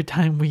statement every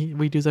time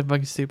we do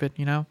something stupid,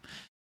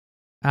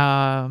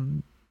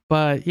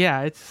 but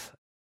yeah,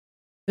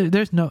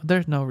 there's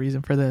no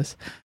reason for this.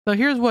 So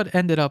here's what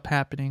ended up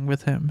happening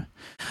with him.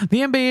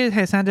 The NBA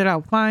has handed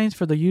out fines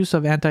for the use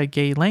of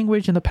anti-gay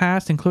language in the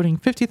past, including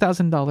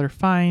 $50,000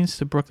 fines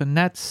to Brooklyn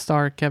Nets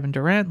star Kevin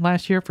Durant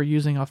last year for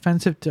using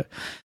offensive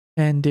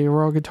and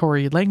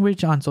derogatory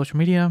language on social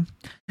media.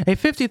 A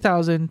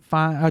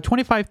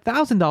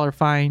 $25,000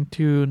 fine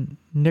to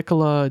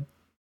Nikola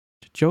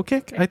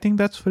Jokic, I think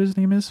that's what his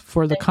name is,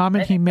 for the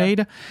comment he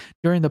made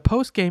during the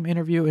post-game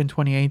interview in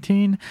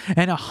 2018,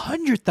 and a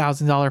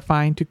 $100,000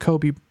 fine to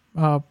Kobe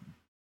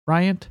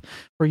Bryant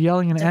for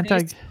yelling an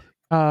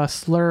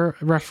anti-slur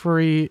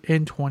referee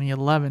in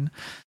 2011.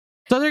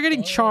 So they're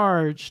getting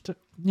charged.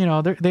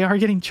 They are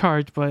getting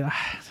charged, but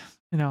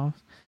you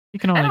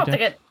can only. I don't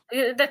think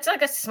that's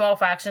like a small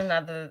fraction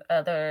of the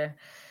other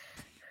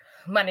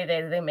money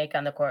they make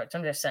on the courts.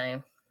 I'm just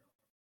saying,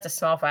 it's a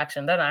small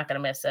fraction. They're not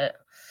going to miss it.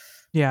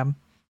 Yeah,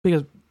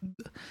 because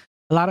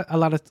a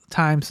lot of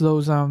times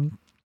those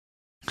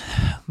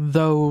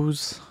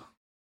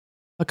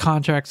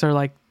contracts are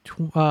like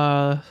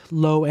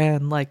low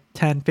end, like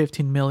 10,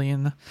 15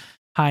 million,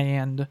 high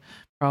end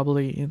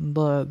probably in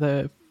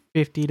the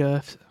 50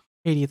 to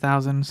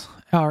 80,000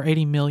 or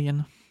 80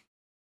 million.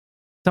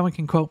 Someone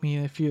can quote me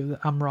if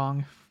I'm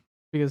wrong,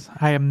 because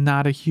I am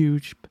not a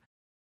huge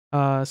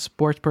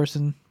sports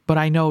person, but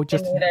I know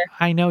just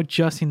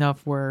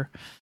enough where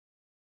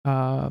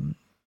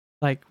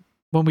like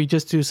when we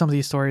just do some of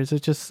these stories,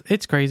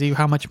 it's crazy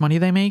how much money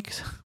they make.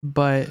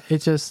 But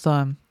it's just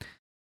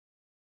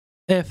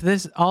if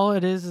this all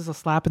it is a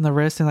slap in the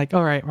wrist and like,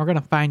 all right, we're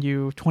gonna fine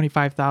you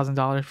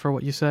 $25,000 for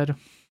what you said,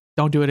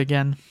 don't do it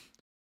again.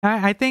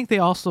 I think they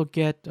also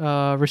get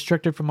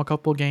restricted from a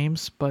couple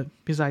games, but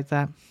besides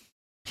that,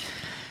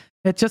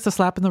 it's just a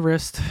slap in the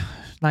wrist.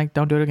 Like,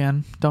 don't do it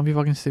again. Don't be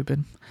fucking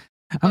stupid.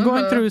 I'm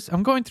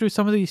going through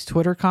some of these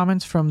Twitter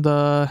comments from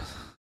the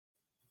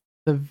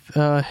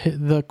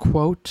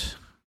quote,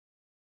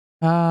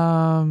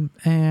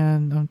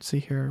 and let's see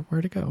here,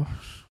 where'd it go?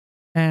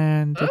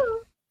 And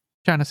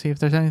trying to see if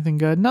there's anything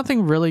good.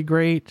 Nothing really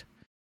great.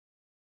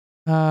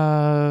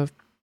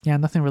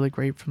 Nothing really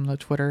great from the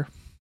Twitter,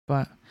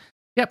 but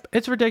yep,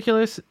 it's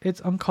ridiculous.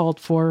 It's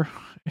uncalled for.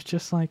 It's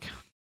just like,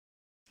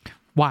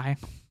 why?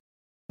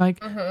 Like,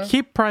 Mhm.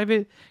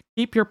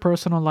 keep your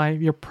personal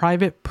life, your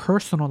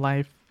personal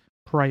life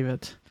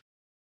private.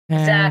 And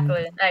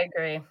Exactly. I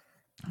agree.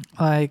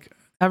 like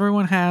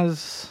everyone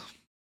has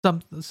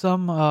some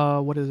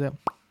what is it?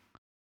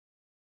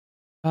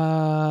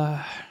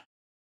 Uh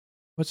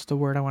what's the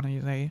word I want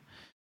to say?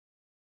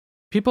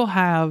 People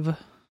have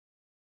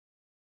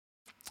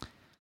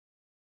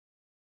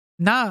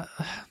not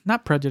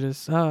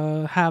prejudice,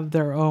 have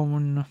their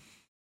own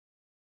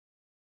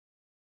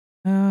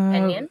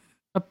Opinion?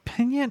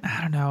 opinion.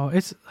 I don't know.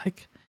 It's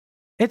like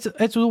it's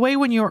the way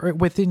when you're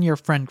within your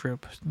friend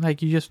group,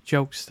 like you just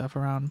joke stuff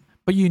around,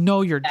 but you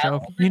know you're Yeah,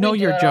 joking. You know we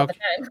do you're it all the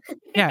joking. time.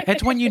 Yeah,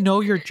 it's when you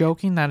know you're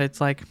joking that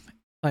it's like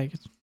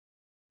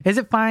is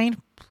it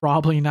fine?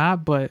 Probably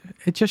not, but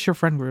it's just your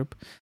friend group.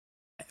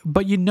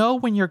 But you know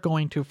when you're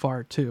going too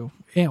far too,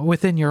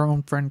 within your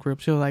own friend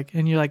group. So like,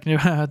 and you're like,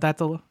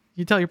 that's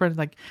you tell your friends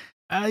like,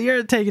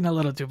 you're taking a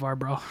little too far,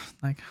 bro.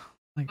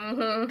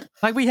 Mhm.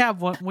 Like we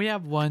have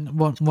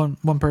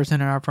one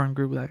person in our friend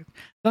group that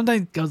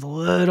sometimes goes a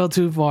little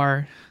too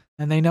far,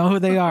 and they know who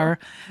they are,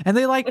 and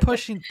they like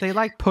pushing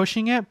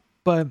it,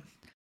 but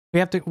we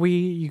have to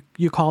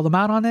you call them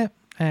out on it,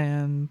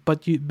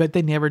 but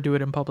they never do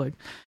it in public.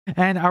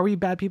 And are we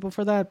bad people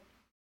for that?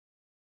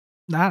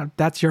 Nah,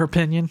 that's your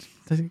opinion.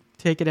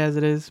 Take it as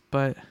it is,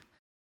 but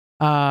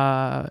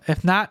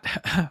if not,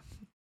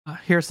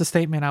 here's the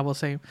statement I will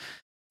say.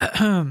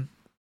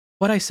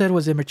 What I said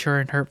was immature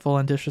and hurtful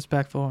and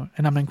disrespectful,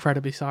 and I'm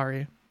incredibly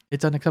sorry.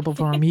 It's unacceptable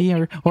for me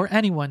or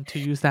anyone to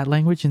use that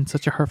language in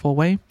such a hurtful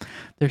way.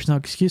 There's no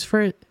excuse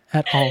for it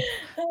at all.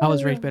 I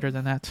was raised better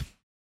than that.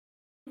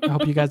 I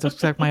hope you guys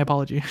accept my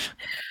apology.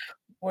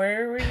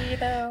 Were we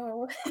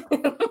though?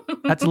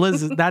 That's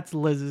Liz. That's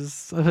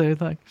Liz's.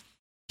 Like,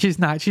 she's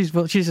not. She's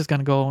just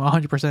gonna go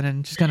 100%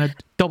 and she's gonna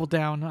double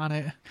down on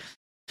it.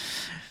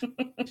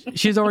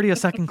 She's already a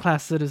second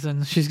class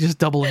citizen. She's just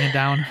doubling it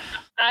down.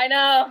 I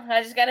know.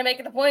 I just gotta make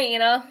it the point, you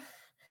know.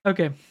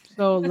 Okay,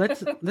 so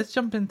let's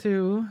jump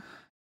into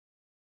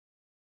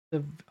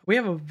we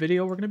have a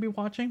video we're gonna be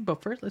watching,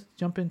 but first let's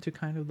jump into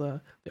kind of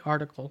the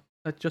article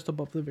that's just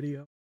above the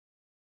video.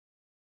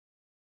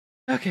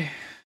 Okay,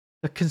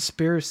 the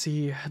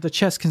conspiracy, the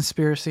chess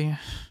conspiracy.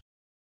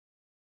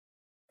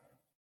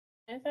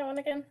 Is that one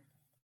again?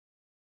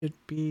 Should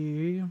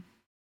be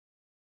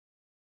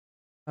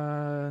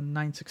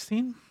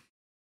 916.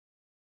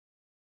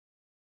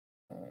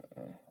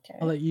 Okay.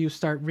 I'll let you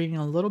start reading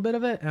a little bit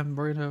of it, and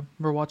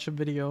we're watch a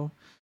video.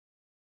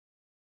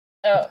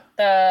 Oh,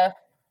 the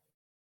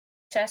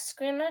chess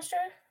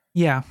grandmaster?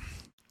 Yeah,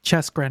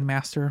 chess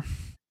grandmaster.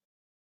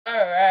 All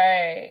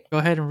right. Go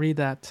ahead and read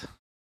that.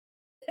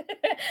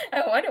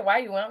 I wonder why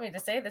you want me to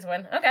say this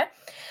one. Okay.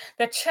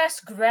 The chess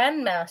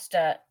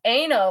grandmaster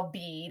anal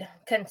bead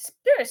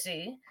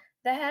conspiracy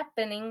that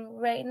happening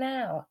right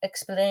now.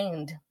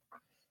 Explained.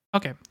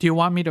 Okay. Do you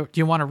want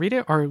to read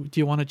it, or do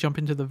you want to jump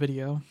into the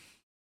video?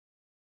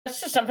 Let's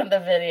just jump in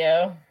the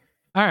video.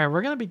 All right,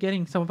 we're gonna be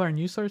getting some of our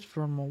news source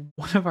from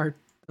one of our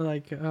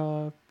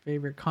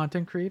favorite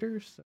content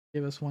creators. So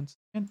give us 1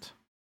 second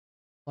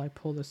while I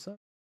pull this up.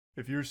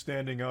 If you're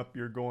standing up,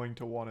 you're going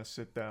to want to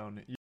sit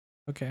down.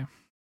 Okay, let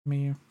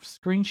me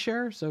screen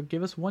share. So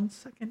give us 1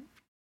 second.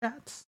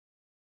 That's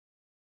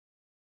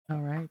all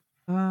right.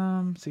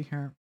 See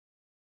here.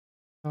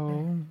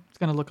 Oh, it's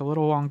gonna look a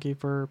little wonky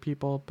for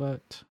people,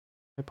 but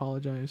I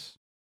apologize.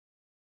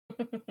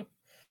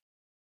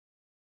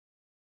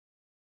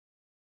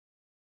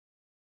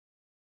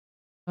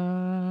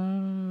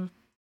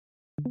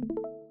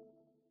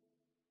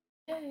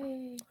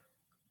 Yay.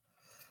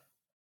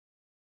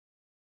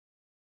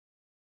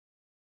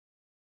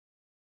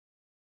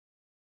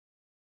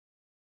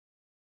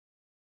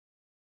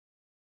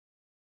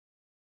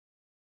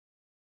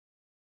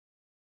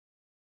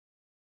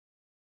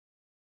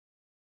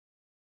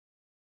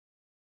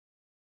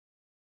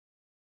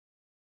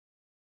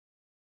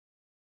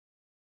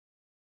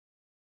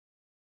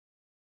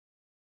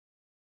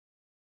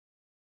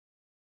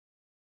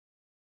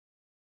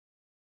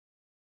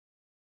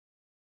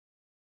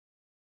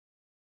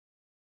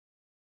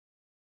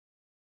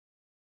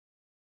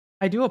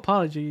 I do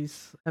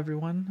apologize,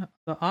 everyone.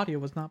 The audio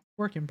was not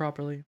working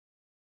properly.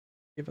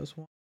 Give us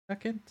 1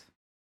 second.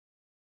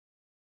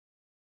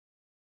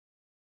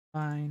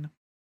 Fine.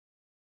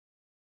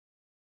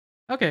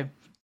 Okay,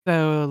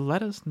 so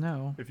let us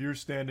know. If you're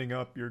standing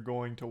up, you're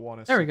going to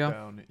want to There we sit go.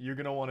 down. You're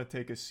going to want to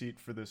take a seat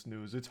for this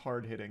news. It's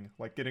hard hitting,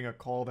 like getting a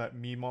call that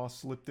Meemaw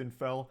slipped and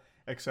fell,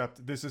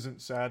 except this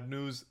isn't sad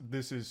news.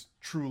 This is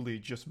truly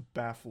just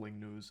baffling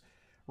news.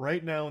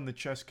 Right now in the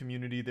chess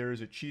community, there is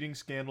a cheating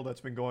scandal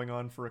that's been going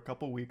on for a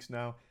couple weeks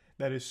now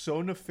that is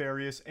so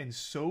nefarious and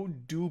so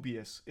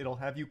dubious, it'll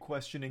have you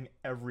questioning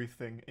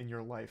everything in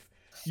your life.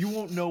 You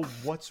won't know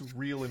what's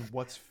real and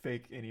what's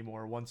fake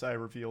anymore once I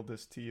reveal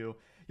this to you.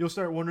 You'll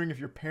start wondering if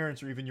your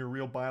parents are even your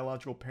real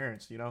biological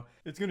parents, you know?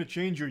 It's going to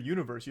change your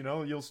universe, you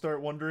know? You'll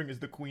start wondering, is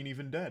the queen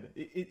even dead?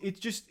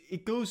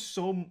 It goes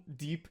so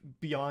deep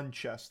beyond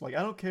chess. Like,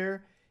 I don't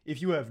care if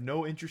you have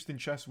no interest in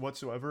chess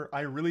whatsoever.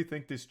 I really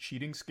think this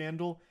cheating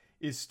scandal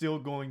is still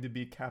going to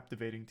be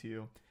captivating to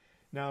you.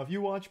 Now, if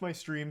you watch my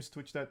streams,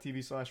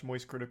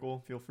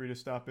 twitch.tv/moistcritical, feel free to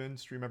stop in,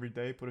 stream every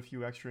day, put a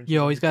few extra inches. You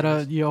always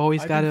gotta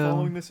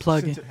following this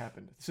plug since it. it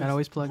happened. Gotta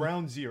always Since plug it.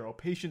 round zero,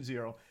 patient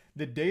zero.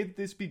 The day that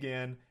this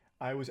began,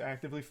 I was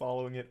actively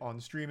following it on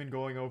stream and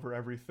going over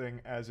everything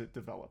as it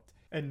developed.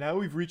 And now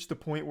we've reached the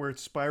point where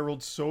it's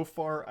spiraled so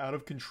far out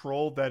of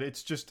control that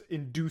it's just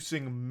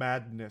inducing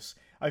madness.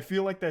 I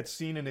feel like that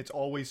scene in It's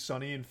Always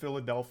Sunny in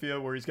Philadelphia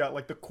where he's got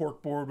like the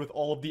corkboard with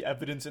all of the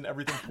evidence and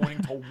everything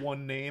pointing to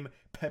one name,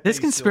 Pepe This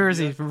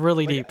conspiracy Sylvia. is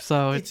really Like, deep,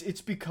 so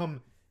it's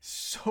become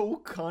so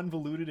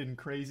convoluted and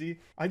crazy.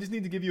 I just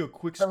need to give you a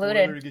quick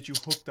Diluted. spoiler to get you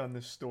hooked on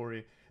this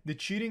story. The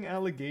cheating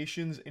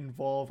allegations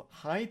involve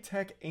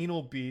high-tech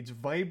anal beads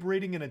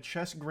vibrating in a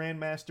chess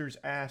grandmaster's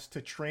ass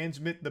to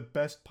transmit the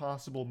best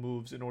possible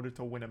moves in order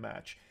to win a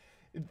match.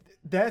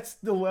 That's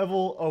the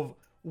level of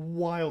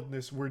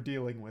wildness we're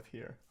dealing with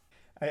here.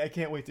 I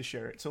can't wait to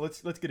share it. So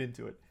let's get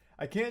into it.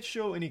 I can't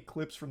show any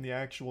clips from the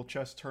actual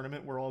chess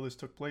tournament where all this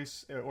took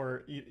place,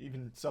 or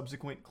even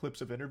subsequent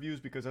clips of interviews,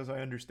 because as I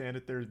understand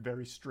it, they're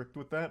very strict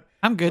with that.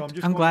 I'm good. So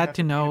just I'm going glad have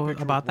to paint a know picture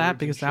with about that words and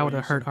because that show would you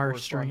have hurt some our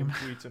corresponding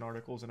stream. tweets and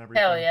articles and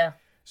everything. Hell yeah.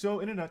 So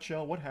in a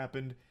nutshell, what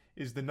happened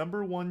is the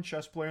number one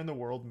chess player in the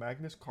world,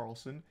 Magnus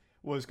Carlsen,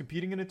 was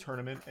competing in a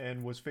tournament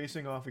and was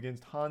facing off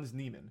against Hans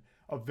Niemann,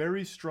 a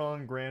very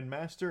strong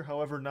grandmaster,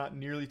 however not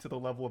nearly to the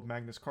level of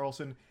Magnus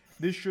Carlsen.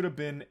 This should have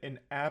been an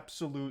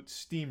absolute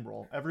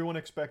steamroll. Everyone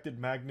expected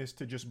Magnus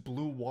to just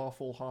blue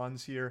waffle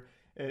Hans here,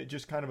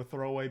 just kind of a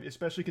throwaway,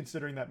 especially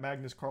considering that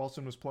Magnus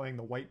Carlsen was playing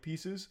the white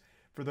pieces.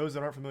 For those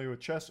that aren't familiar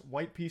with chess,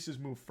 white pieces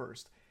move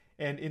first.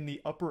 And in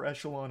the upper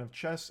echelon of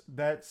chess,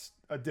 that's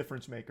a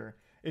difference maker.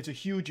 It's a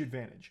huge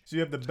advantage. So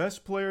you have the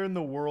best player in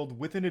the world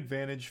with an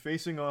advantage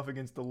facing off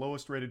against the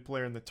lowest rated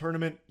player in the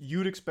tournament.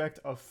 You'd expect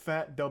a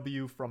fat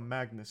W from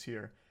Magnus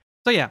here.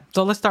 So yeah,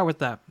 so let's start with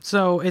that.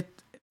 So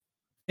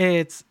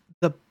it's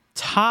the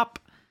top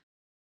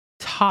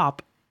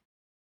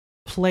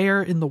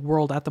player in the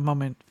world at the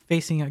moment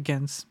facing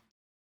against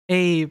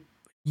a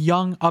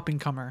young up and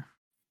comer.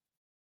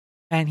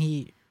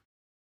 And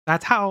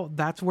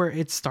that's where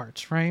it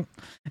starts, right?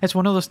 It's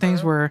one of those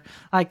things where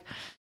like,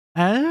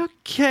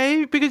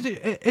 okay, because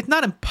it's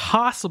not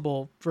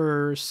impossible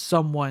for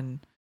someone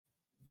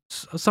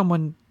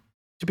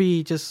to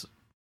be just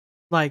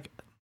like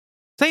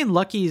saying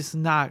lucky is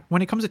not.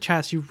 When it comes to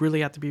chess, you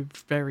really have to be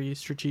very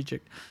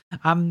strategic.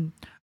 I'm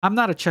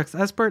not a chess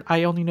expert.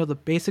 I only know the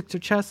basics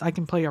of chess. I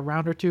can play a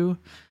round or two,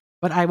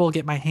 but I will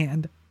get my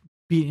hand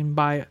beaten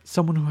by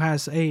someone who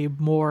has a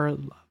more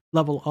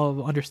level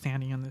of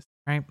understanding in this,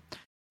 right?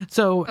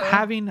 So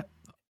having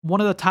one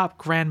of the top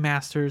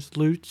grandmasters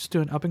lose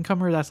to an up and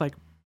comer, that's like,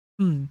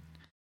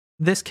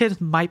 this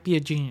kid might be a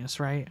genius,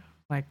 right?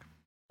 Like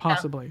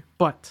possibly,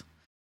 but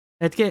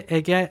it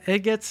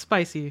gets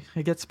spicy.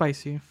 It gets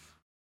spicy.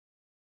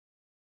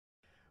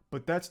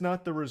 But that's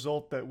not the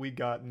result that we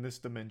got in this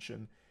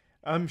dimension.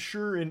 I'm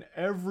sure in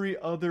every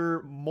other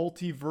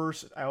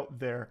multiverse out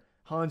there,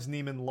 Hans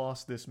Niemann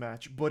lost this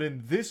match. But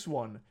in this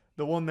one,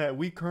 the one that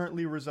we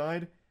currently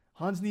reside,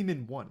 Hans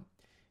Niemann won.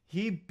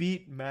 He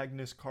beat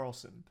Magnus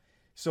Carlsen.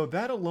 So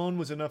that alone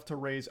was enough to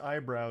raise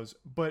eyebrows.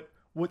 But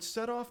what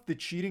set off the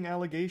cheating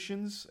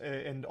allegations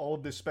and all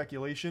of this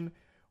speculation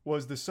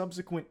was the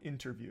subsequent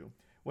interview.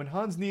 When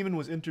Hans Niemann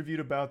was interviewed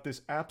about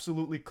this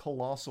absolutely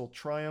colossal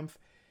triumph,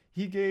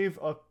 he gave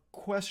a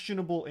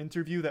questionable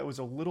interview that was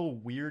a little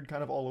weird,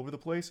 kind of all over the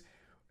place.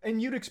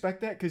 And you'd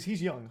expect that because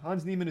he's young.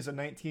 Hans Niemann is a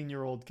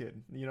 19-year-old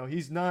kid. You know,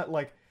 he's not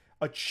like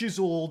a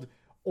chiseled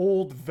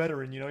old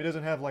veteran. You know, he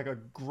doesn't have like a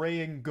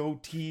graying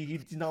goatee.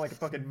 He's not like a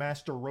fucking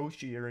Master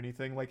Roshi or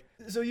anything. Like,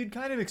 so you'd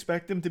kind of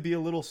expect him to be a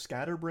little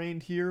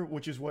scatterbrained here,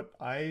 which is what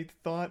I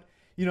thought.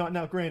 You know,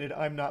 now granted,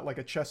 I'm not like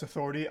a chess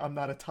authority. I'm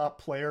not a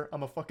top player.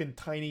 I'm a fucking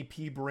tiny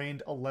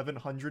pea-brained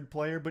 1100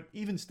 player, but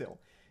even still,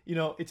 you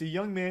know, it's a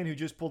young man who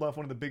just pulled off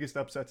one of the biggest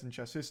upsets in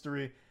chess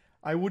history.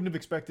 I wouldn't have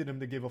expected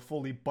him to give a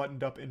fully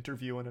buttoned-up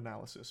interview and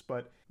analysis,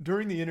 but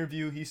during the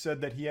interview, he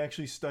said that he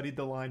actually studied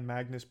the line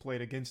Magnus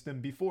played against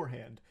him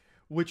beforehand,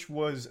 which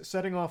was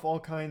setting off all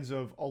kinds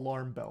of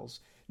alarm bells.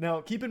 Now,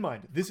 keep in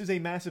mind, this is a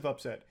massive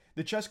upset.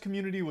 The chess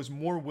community was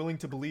more willing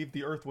to believe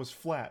the Earth was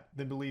flat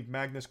than believe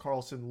Magnus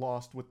Carlsen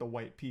lost with the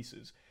white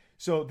pieces.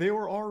 So they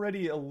were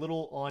already a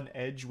little on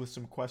edge with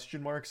some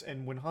question marks,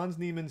 and when Hans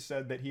Niemann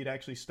said that he had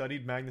actually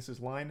studied Magnus's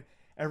line,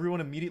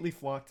 everyone immediately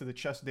flocked to the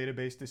chess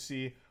database to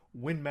see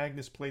when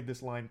Magnus played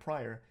this line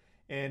prior,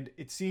 and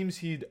it seems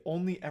he'd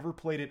only ever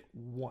played it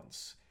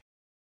once.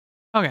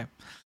 Okay,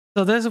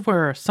 so this is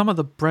where some of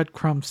the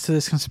breadcrumbs to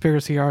this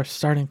conspiracy are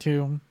starting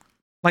to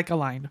like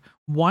align.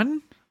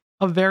 One,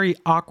 a very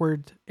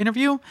awkward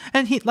interview,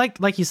 and he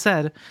like you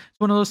said, it's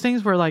one of those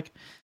things where like,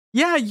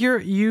 yeah,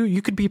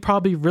 you could be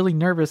probably really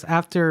nervous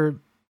after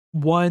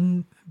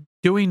one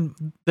doing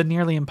the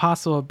nearly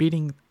impossible of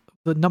beating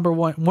the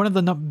one of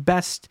the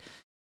best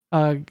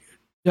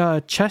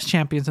chess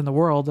champions in the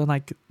world, and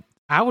like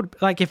I would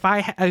like if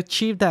I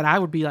achieved that, I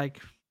would be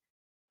like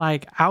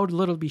I would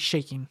literally be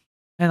shaking,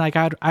 and like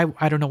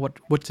I don't know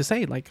what to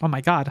say, like, oh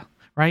my god,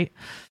 right?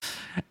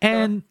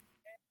 And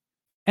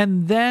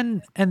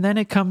then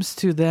it comes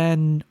to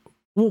then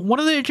one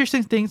of the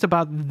interesting things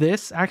about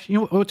this, actually,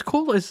 what's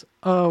cool is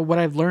what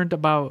I've learned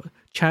about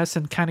chess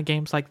and kind of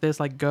games like this,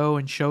 like Go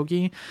and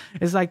Shogi,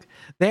 is like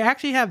they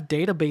actually have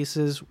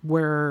databases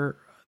where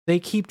they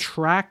keep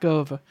track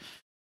of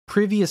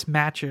previous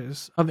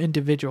matches of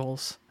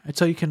individuals, and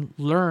so you can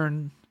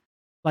learn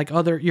like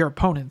your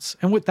opponents,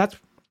 and that's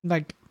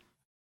like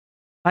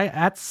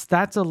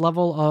that's a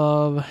level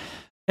of,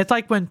 it's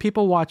like when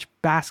people watch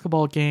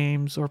basketball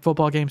games or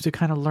football games to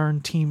kind of learn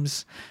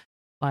teams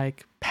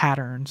like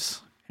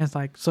patterns. And it's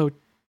like, so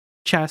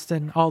chess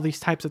and all these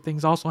types of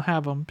things also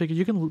have them because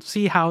you can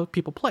see how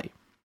people play.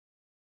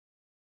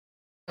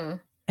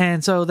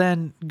 And so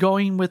then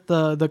going with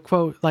the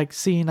quote, like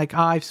seeing like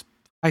I've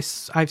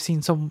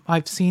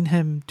seen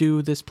him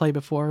do this play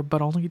before,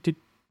 but only to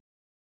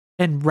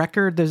in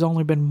record there's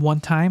only been one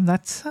time.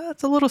 That's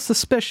a little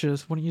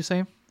suspicious, wouldn't you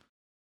say?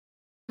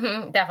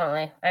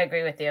 Definitely, I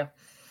agree with you.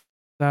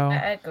 So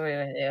I agree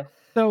with you.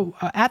 So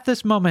at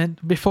this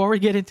moment, before we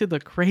get into the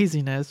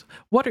craziness,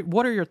 what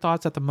are your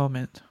thoughts at the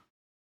moment?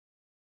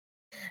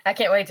 I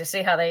can't wait to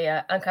see how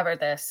they uncovered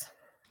this.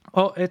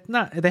 Oh, it's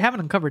not. They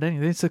haven't uncovered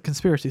anything. It's a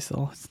conspiracy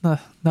still. It's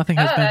not. Nothing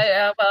has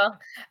been. Well,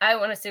 I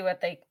want to see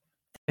what they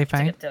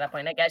find to get to that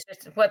point. I guess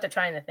just what they're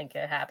trying to think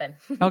could happen.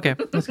 Okay,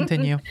 let's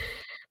continue.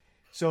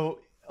 So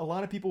a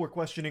lot of people were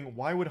questioning,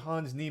 why would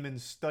Hans Niemann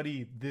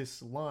study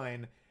this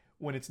line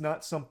when it's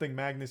not something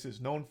Magnus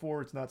is known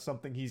for? It's not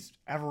something he's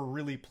ever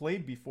really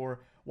played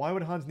before. Why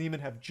would Hans Niemann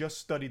have just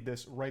studied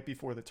this right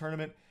before the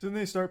tournament? So then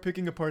they start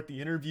picking apart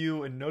the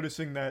interview and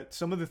noticing that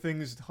some of the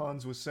things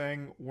Hans was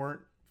saying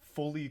weren't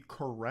fully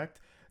correct.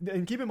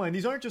 And keep in mind,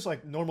 these aren't just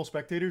like normal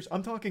spectators.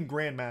 I'm talking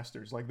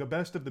grandmasters. Like the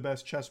best of the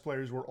best chess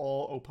players were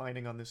all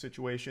opining on this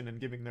situation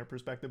and giving their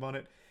perspective on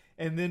it.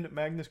 And then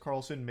Magnus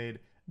Carlsen made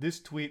this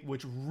tweet,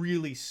 which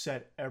really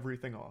set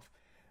everything off.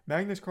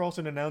 Magnus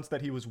Carlsen announced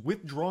that he was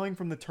withdrawing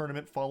from the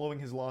tournament following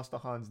his loss to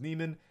Hans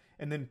Niemann,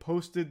 and then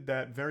posted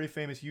that very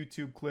famous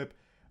YouTube clip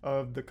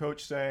of the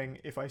coach saying,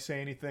 "If I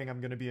say anything,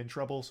 I'm going to be in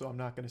trouble, so I'm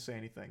not going to say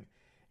anything."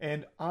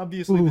 And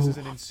obviously this is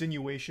an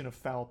insinuation of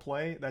foul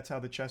play. That's how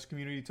the chess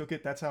community took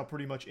it. That's how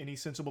pretty much any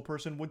sensible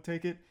person would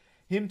take it.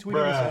 Him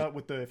tweeting this out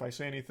with the "if I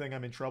say anything,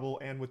 I'm in trouble"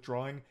 and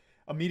withdrawing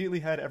immediately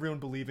had everyone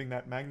believing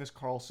that Magnus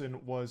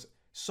Carlsen was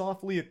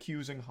softly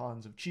accusing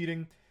Hans of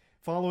cheating.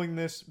 Following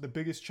this, the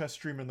biggest chess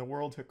streamer in the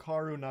world,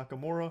 Hikaru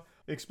Nakamura,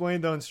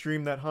 explained on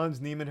stream that Hans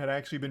Niemann had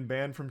actually been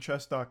banned from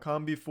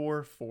chess.com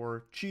before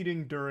for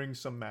cheating during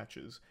some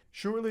matches.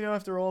 Shortly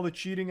after all the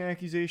cheating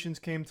accusations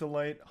came to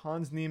light,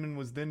 Hans Niemann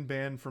was then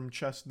banned from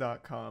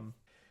chess.com.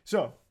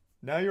 So,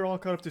 now you're all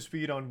caught up to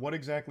speed on what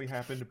exactly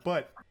happened,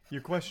 but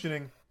you're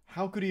questioning,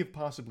 how could he have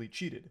possibly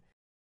cheated?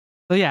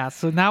 So yeah,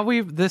 so now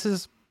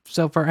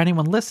so for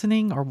anyone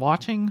listening or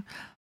watching,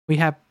 we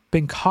have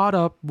been caught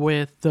up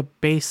with the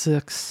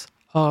basics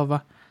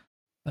of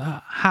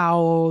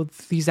how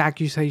these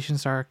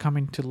accusations are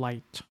coming to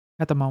light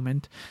at the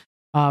moment.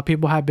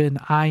 People have been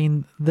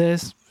eyeing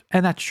this,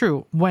 and that's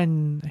true. What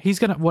he's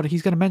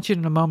gonna mention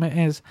in a moment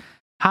is,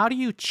 how do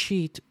you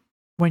cheat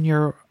when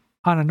you're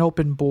on an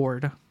open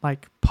board,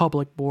 like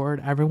public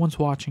board? Everyone's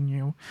watching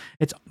you.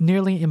 It's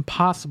nearly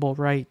impossible,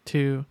 right?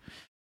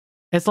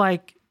 It's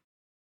like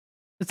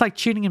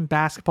cheating in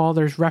basketball.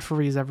 There's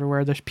referees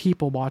everywhere. There's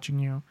people watching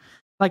you.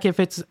 Like if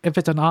it's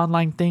an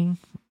online thing,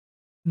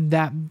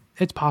 that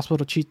it's possible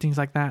to cheat things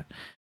like that.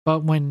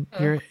 But when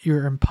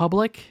you're in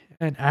public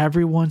and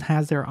everyone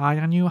has their eye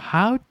on you,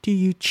 how do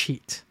you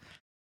cheat?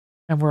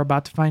 And we're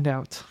about to find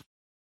out.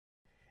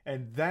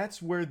 And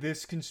that's where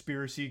this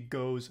conspiracy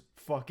goes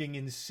fucking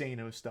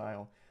insano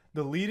style.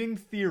 The leading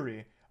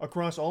theory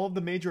across all of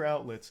the major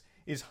outlets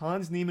is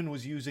Hans Niemann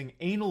was using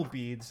anal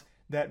beads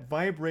that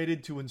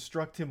vibrated to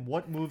instruct him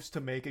what moves to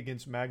make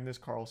against Magnus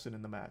Carlsen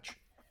in the match.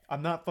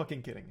 I'm not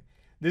fucking kidding.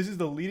 This is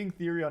the leading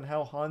theory on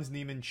how Hans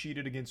Niemann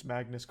cheated against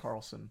Magnus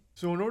Carlsen.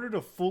 So in order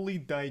to fully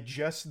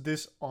digest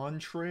this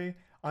entree,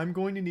 I'm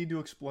going to need to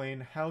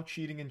explain how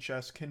cheating in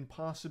chess can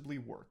possibly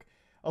work.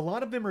 A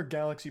lot of them are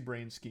galaxy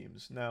brain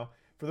schemes. Now,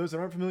 for those that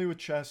aren't familiar with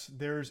chess,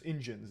 there's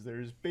engines.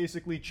 There's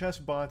basically chess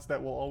bots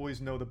that will always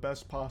know the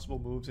best possible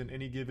moves in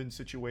any given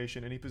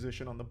situation, any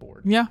position on the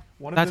board. Yeah,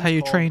 that's how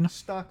you train.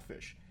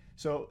 Stockfish.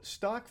 So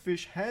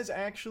Stockfish has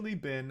actually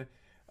been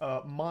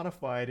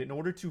modified in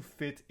order to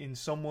fit in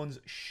someone's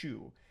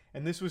shoe.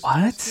 And this was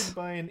tested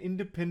by an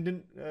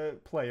independent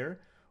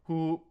player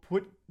who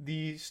put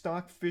the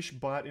Stockfish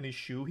bot in his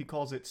shoe. He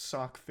calls it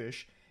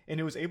Sockfish. And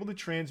it was able to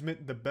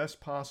transmit the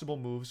best possible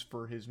moves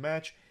for his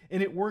match.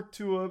 And it worked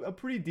to a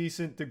pretty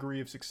decent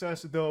degree of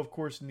success, though of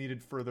course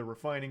needed further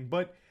refining.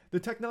 But the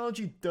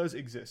technology does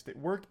exist. It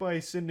worked by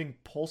sending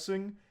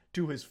pulsing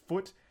to his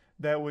foot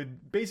that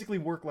would basically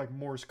work like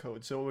Morse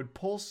code. So it would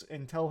pulse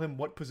and tell him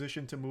what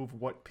position to move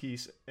what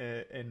piece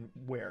and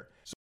where.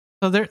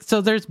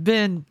 So there's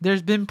been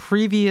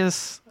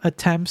previous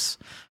attempts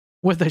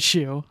with a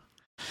shoe,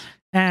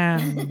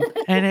 and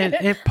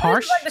it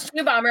partially like the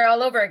shoe bomber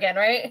all over again,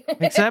 right?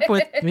 except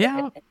with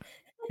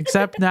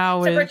Except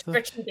now So with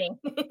for cheating.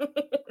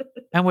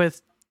 and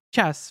with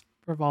chess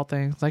of all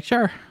things. Like,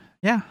 sure,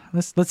 yeah,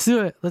 let's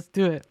do it. Let's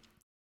do it.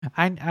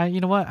 I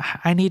you know what?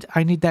 I need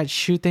that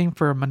shoe thing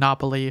for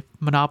Monopoly.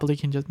 Monopoly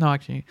can just no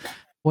actually.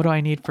 What do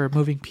I need for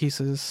moving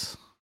pieces?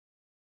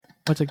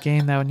 What's a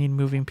game that would need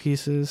moving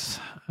pieces?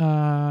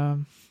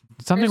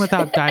 Something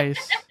without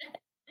dice.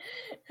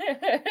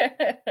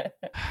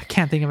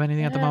 Can't think of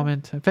anything at the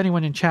moment. If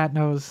anyone in chat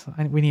knows,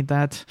 we need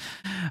that.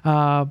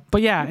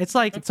 But yeah, it's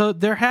like so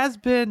there has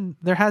been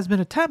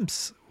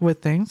attempts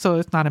with things, so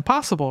it's not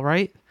impossible,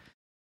 right?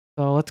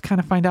 So let's kind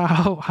of find out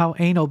how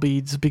anal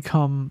beads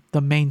become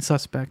the main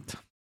suspect.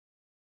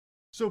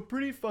 So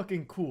pretty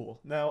fucking cool.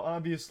 Now,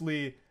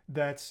 obviously,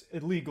 that's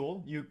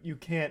illegal. You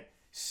can't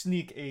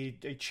sneak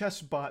a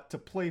chess bot to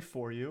play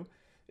for you.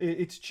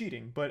 It's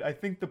cheating. But I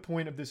think the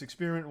point of this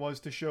experiment was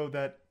to show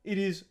that it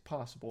is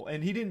possible.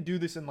 And he didn't do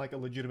this in like a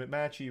legitimate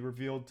match. He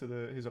revealed to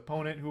his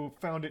opponent, who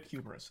found it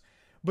humorous.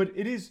 But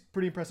it is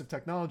pretty impressive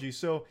technology.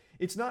 So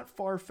it's not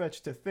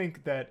far-fetched to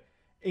think that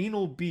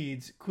anal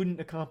beads couldn't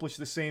accomplish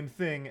the same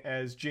thing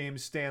as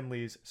James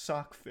Stanley's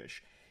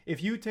sockfish.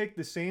 If you take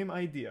the same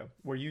idea,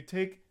 where you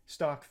take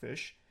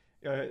stockfish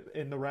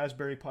in the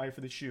Raspberry Pi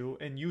for the shoe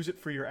and use it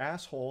for your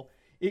asshole,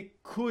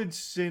 it could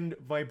send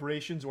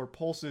vibrations or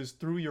pulses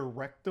through your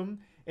rectum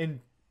and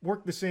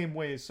work the same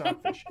way as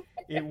sockfish.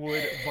 It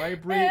would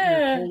vibrate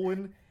your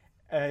colon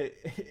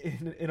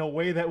in a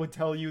way that would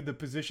tell you the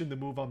position to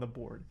move on the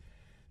board.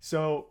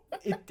 So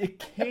it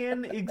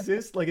can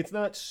exist. Like, it's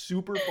not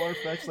super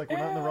far-fetched. Like, we're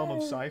not in the realm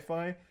of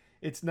sci-fi.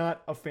 It's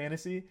not a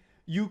fantasy.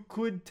 You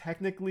could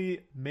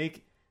technically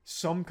make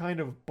some kind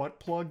of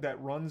butt plug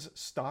that runs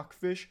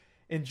stockfish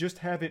and just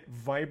have it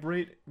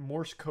vibrate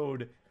Morse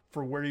code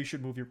for where you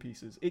should move your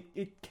pieces.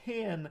 It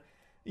can,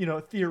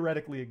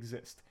 theoretically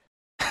exist.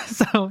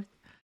 So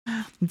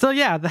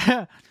yeah,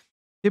 the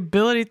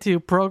ability to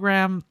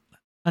program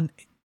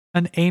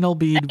an anal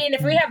bead. I mean,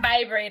 if we have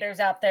vibrators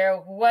out there,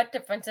 what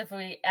difference if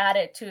we add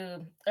it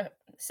to,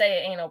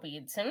 say, anal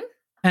beads?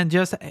 And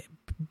just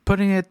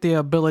putting it the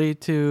ability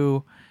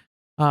to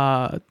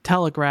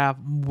telegraph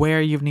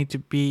where you need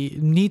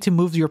to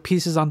move your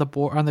pieces on the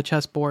board, on the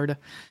chessboard.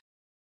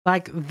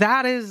 Like,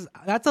 that's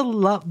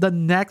the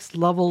next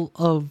level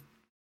of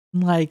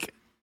like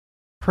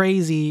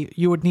crazy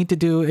you would need to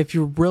do if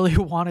you really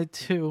wanted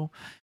to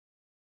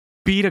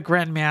beat a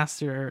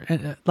grandmaster.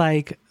 And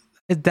like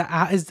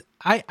that is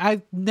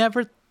I've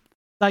never,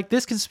 like,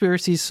 this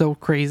conspiracy is so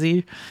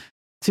crazy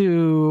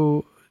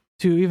to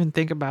even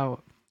think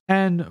about.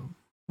 And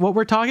what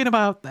we're talking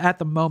about at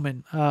the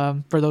moment,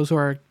 for those who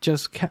are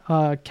just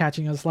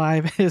catching us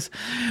live, is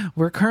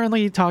we're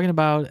currently talking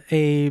about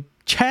a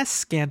chess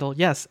scandal.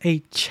 Yes, a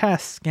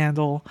chess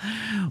scandal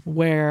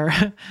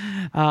where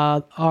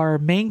our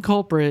main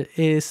culprit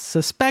is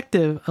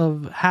suspected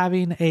of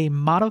having a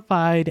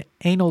modified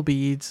anal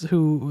beads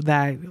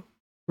that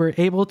were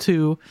able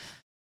to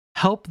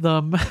help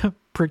them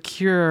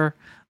procure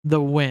the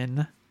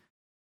win.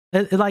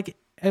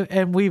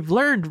 And we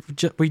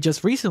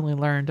just recently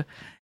learned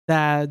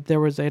that there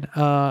was an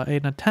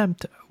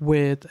attempt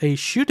with a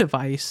shoe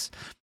device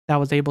that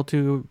was able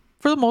to,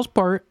 for the most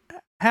part,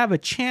 have a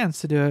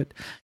chance to do it.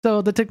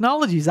 So the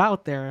technology's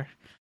out there,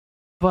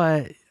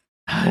 but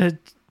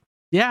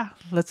yeah,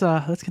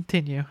 let's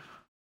continue.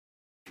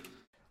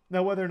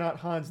 Now, whether or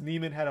not Hans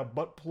Niemann had a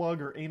butt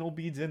plug or anal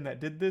beads in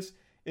that did this,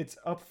 it's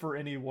up for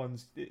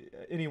anyone's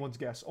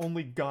guess.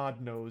 Only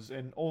God knows,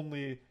 and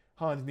only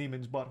Hans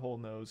Niemann's butthole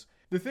knows.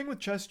 The thing with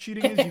chess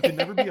cheating is you can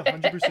never be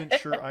 100%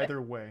 sure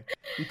either way,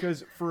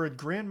 because for a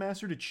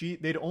grandmaster to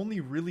cheat, they'd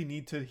only really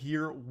need to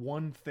hear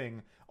one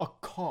thing, a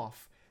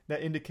cough,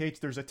 that indicates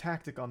there's a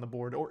tactic on the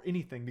board, or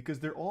anything,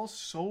 because they're all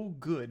so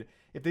good.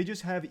 If they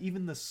just have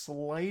even the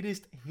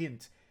slightest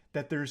hint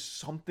that there's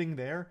something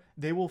there,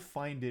 they will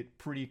find it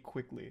pretty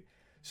quickly.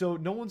 So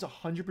no one's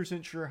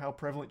 100% sure how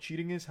prevalent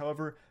cheating is.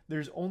 However,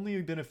 there's only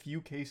been a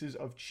few cases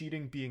of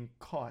cheating being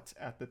caught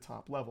at the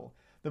top level.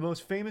 The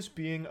most famous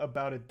being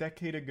about a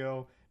decade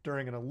ago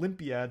during an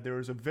Olympiad. There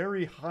was a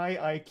very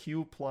high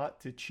IQ plot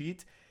to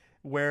cheat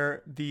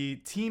where the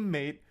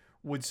teammate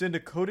would send a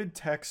coded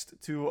text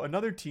to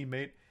another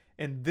teammate,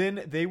 and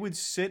then they would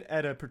sit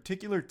at a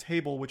particular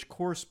table which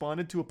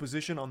corresponded to a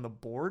position on the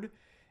board,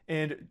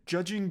 and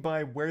judging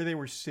by where they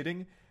were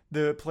sitting,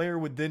 the player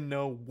would then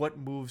know what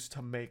moves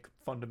to make,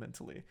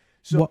 fundamentally.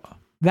 So well,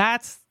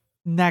 that's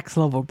next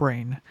level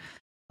brain.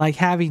 Like,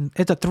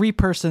 it's a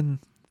 3-person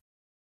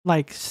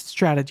like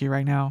strategy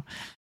right now.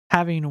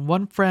 Having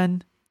one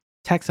friend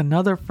text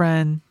another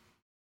friend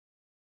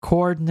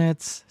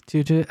coordinates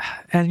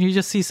and you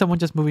just see someone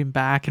just moving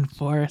back and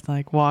forth,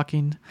 like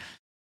walking.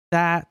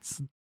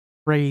 That's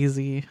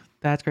crazy.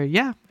 That's great.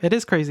 Yeah, it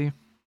is crazy.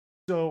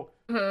 So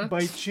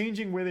by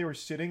changing where they were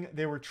sitting,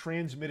 they were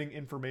transmitting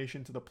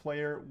information to the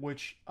player,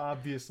 which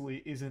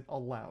obviously isn't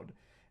allowed.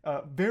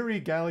 Very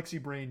galaxy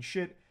brain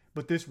shit,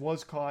 but this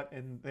was caught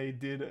and they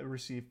did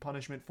receive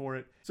punishment for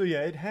it. So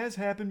yeah, it has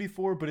happened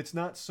before, but it's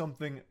not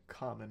something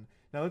common.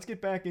 Now let's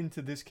get back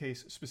into this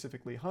case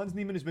specifically. Hans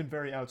Niemann has been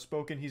very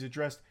outspoken. He's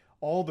addressed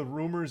all the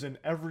rumors and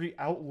every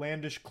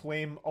outlandish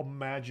claim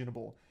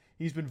imaginable.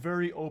 He's been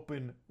very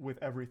open with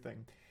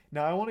everything.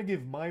 Now, I want to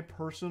give my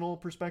personal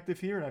perspective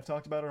here, and I've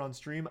talked about it on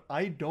stream.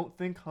 I don't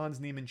think Hans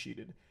Niemann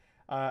cheated.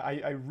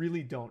 I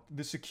really don't.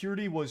 The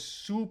security was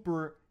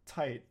super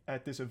tight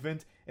at this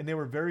event, and they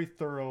were very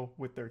thorough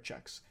with their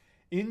checks.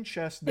 In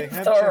chess, they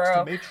have checks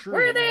to make sure.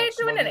 Were they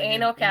doing an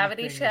anal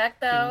cavity check,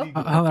 though?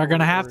 They're going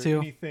to have to.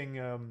 Anything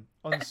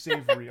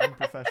unsavory,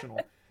 unprofessional.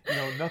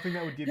 Nothing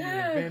that would give you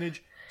an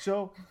advantage.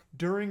 So,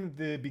 during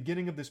the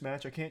beginning of this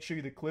match, I can't show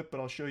you the clip, but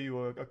I'll show you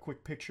a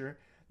quick picture.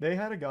 They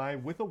had a guy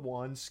with a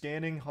wand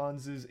scanning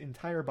Hans's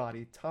entire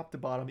body, top to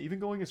bottom, even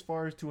going as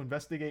far as to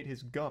investigate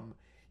his gum,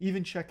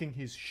 even checking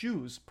his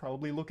shoes,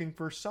 probably looking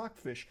for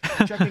sockfish,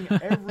 checking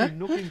every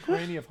nook and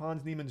cranny of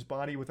Hans Niemann's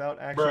body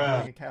without actually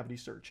doing a cavity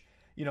search.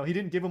 He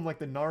didn't give him like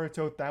the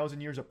Naruto 1,000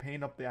 years of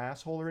pain up the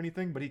asshole or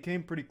anything, but he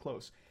came pretty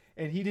close.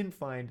 And he didn't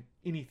find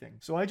anything.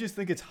 So I just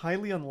think it's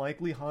highly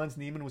unlikely Hans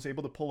Niemann was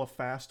able to pull a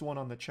fast one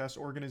on the chess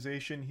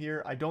organization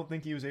here. I don't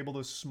think he was able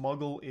to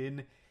smuggle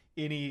in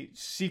any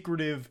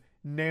secretive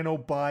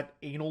nanobot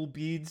anal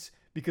beads,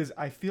 because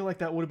I feel like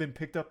that would have been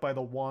picked up by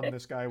the wand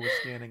this guy was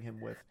scanning him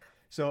with.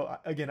 So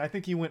again, I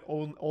think he went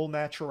all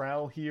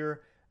natural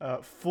here,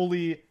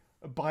 fully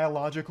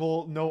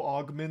biological, no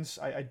augments.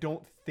 I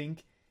don't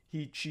think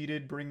he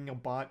cheated bringing a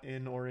bot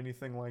in or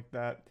anything like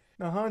that.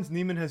 Now, Hans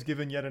Niemann has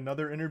given yet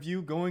another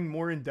interview going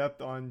more in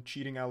depth on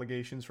cheating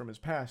allegations from his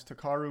past.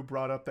 Hikaru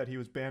brought up that he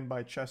was banned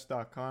by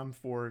Chess.com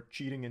for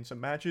cheating in some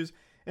matches,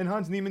 and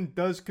Hans Niemann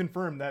does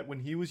confirm that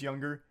when he was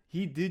younger,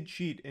 he did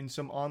cheat in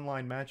some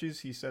online matches.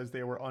 He says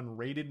they were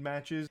unrated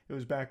matches. It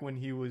was back when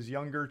he was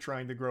younger,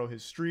 trying to grow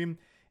his stream,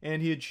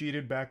 and he had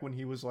cheated back when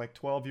he was like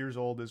 12 years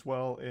old as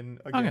well in,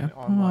 again, an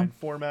online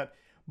format,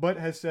 but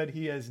has said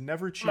he has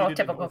never cheated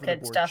in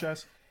over-the-board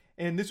chess.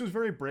 And this was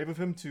very brave of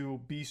him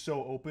to be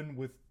so open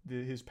with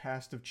his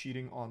past of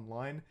cheating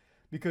online,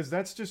 because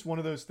that's just one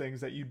of those things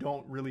that you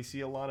don't really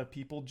see a lot of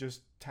people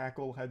just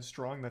tackle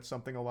headstrong. That's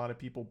something a lot of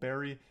people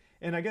bury.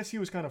 And I guess he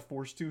was kind of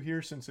forced to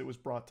here since it was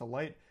brought to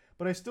light.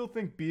 But I still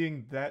think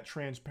being that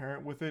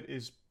transparent with it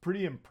is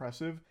pretty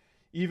impressive,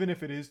 even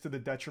if it is to the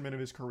detriment of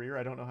his career.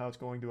 I don't know how it's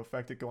going to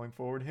affect it going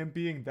forward. Him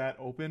being that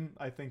open,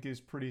 I think, is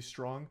pretty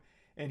strong.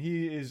 And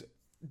he is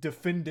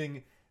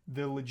defending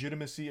the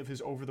legitimacy of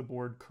his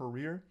over-the-board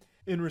career.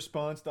 In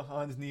response to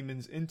Hans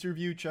Niemann's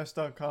interview,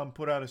 Chess.com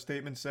put out a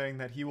statement saying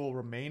that he will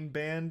remain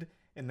banned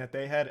and that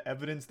they had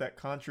evidence that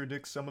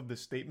contradicts some of the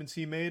statements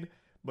he made,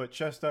 but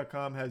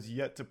Chess.com has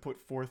yet to put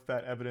forth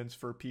that evidence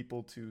for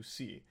people to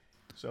see.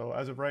 So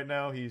as of right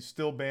now, he's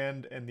still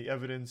banned and the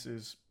evidence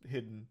is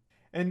hidden.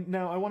 And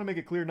now I want to make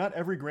it clear, not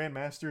every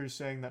Grandmaster is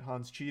saying that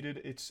Hans cheated.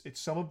 It's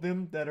some of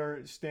them that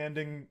are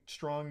standing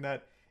strong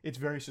that it's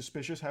very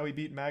suspicious how he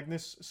beat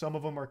Magnus. Some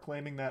of them are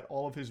claiming that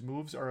all of his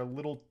moves are a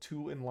little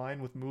too in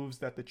line with moves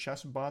that the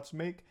chess bots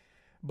make.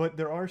 But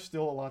there are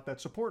still a lot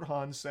that support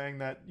Hans, saying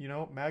that,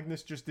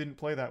 Magnus just didn't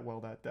play that well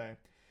that day.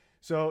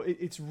 So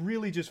it's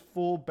really just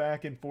full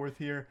back and forth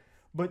here.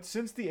 But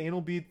since the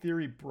anal bead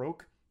theory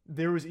broke,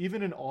 there was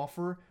even an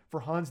offer for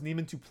Hans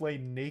Niemann to play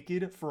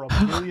naked for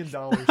 $1 million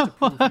to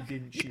prove he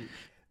didn't cheat.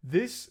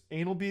 This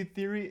anal bead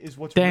theory is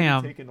what's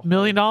really taken hold $1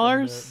 million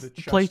from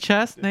the play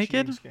chess the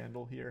naked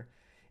scandal here.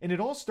 And it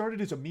all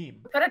started as a meme.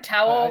 Put a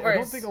towel over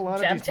his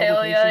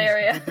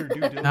genitalia did their due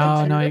diligence.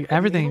 No,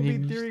 everything. The anal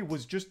bead theory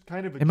was just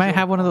kind of a it might joke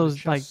have one of on the those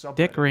chess like subreddit.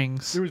 dick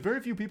rings. There was very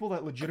few people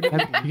that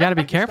legitimately You got to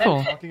be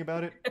careful. talking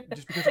about it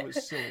just because it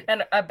was silly.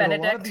 and a But a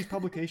Benedict. lot of these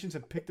publications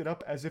have picked it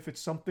up as if it's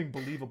something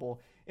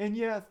believable. And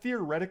yeah,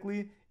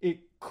 theoretically,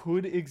 it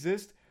could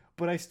exist,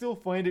 but I still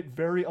find it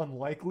very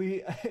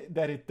unlikely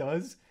that it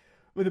does.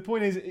 But the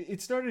point is,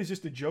 it started as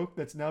just a joke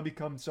that's now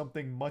become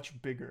something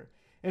much bigger.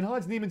 And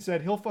Hans Niemann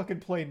said he'll fucking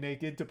play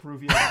naked to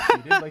prove he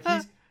hasn't cheated. Like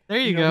he's There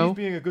you go. He's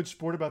being a good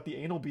sport about the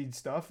anal bead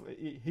stuff.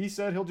 He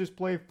said he'll just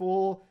play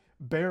full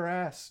bare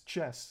ass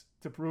chess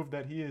to prove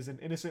that he is an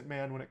innocent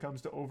man when it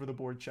comes to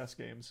over-the-board chess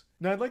games.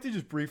 Now, I'd like to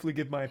just briefly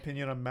give my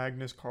opinion on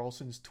Magnus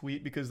Carlsen's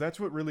tweet, because that's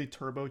what really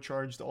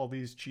turbocharged all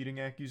these cheating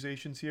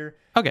accusations here.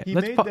 Okay, He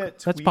let's made that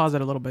let's tweet- pause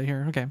it a little bit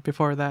here. Okay,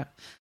 before that.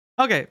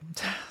 Okay,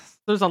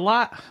 there's a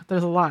lot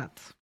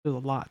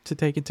to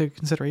take into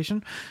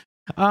consideration.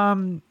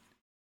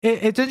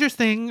 It's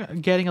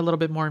interesting getting a little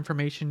bit more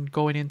information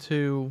going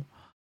into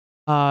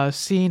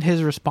seeing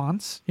his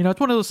response. It's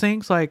one of those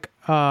things like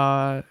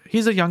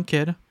he's a young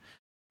kid,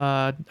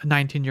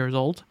 19 years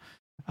old,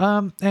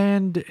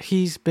 and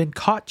he's been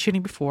caught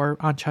cheating before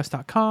on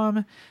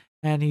chess.com,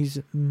 and he's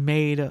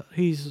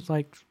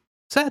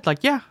said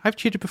yeah, I've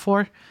cheated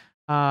before,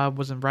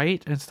 wasn't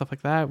right and stuff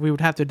like that. We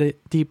would have to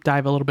deep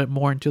dive a little bit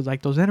more into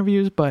like those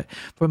interviews, but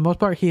for the most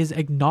part he has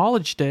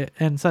acknowledged it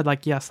and said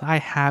yes, I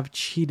have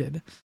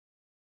cheated.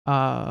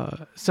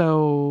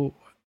 So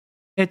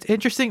it's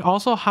interesting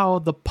also how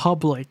the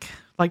public,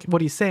 like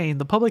what he's saying,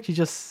 the public is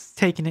just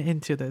taking it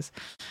into this.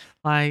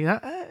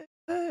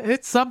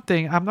 It's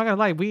something. I'm not gonna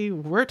lie,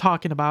 we're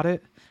talking about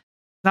it.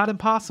 Not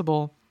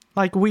impossible.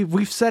 Like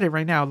we've said it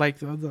right now. Like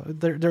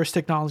there's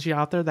technology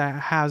out there that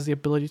has the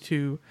ability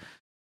to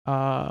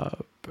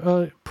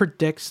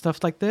predict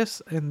stuff like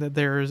this, and that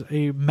there's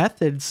a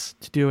methods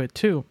to do it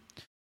too.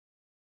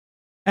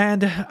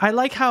 And I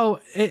like how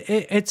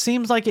it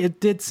seems like it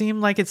did seem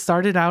like it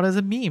started out as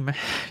a meme,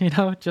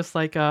 just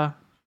like a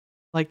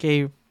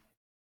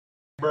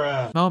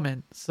Bruh.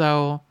 moment.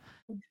 So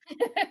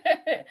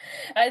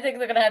I think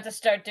they're gonna have to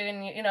start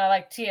doing,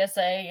 like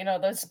TSA,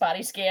 those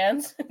body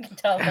scans. You can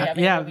tell they have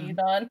Yeah. AOVs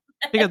on.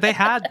 because they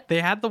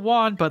had the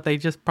wand, but they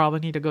just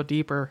probably need to go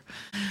deeper,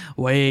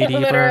 way deeper.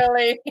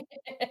 Literally.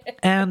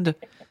 And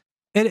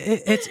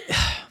it's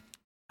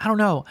I don't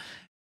know.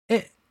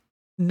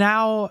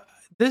 Now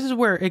this is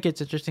where it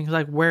gets interesting.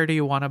 Like, where do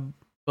you want to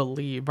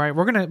believe? Right,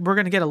 we're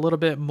gonna get a little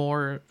bit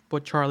more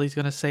what Charlie's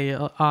gonna say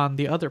on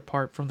the other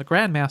part from the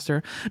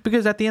Grandmaster,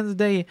 because at the end of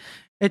the day,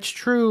 it's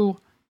true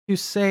to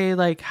say,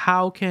 like,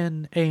 how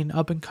can an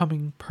up and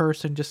coming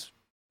person just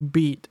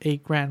beat a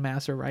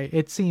Grandmaster? Right,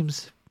 it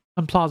seems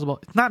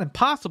implausible. It's not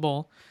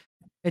impossible,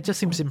 it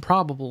just seems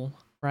improbable,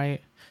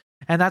 right?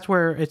 And that's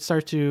where it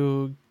starts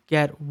to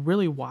get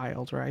really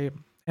wild, right?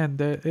 And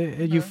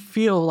you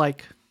feel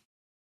like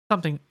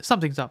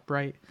something's up,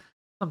 right?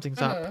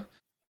 Something's up.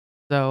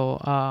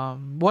 So,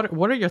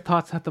 what are your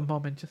thoughts at the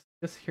moment?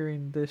 Just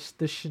hearing this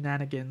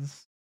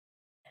shenanigans.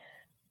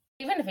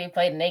 Even if you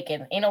played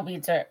naked, anal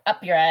beads are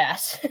up your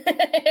ass. True,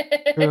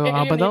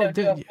 You but need they'll to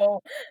do a do.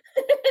 full-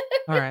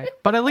 All right,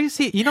 but at least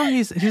he's at And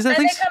least. they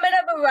come in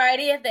a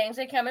variety of things.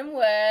 They come in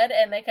wood,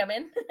 and they come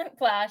in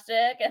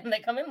plastic, and they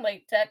come in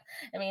latex.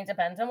 I mean, it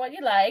depends on what you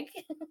like.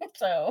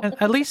 So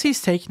At least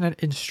he's taking it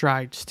in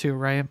strides too,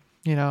 right?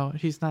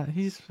 He's not.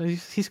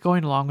 He's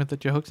going along with the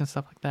jokes and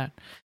stuff like that.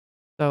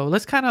 So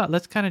let's kind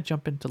of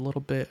jump into a little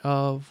bit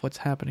of what's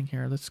happening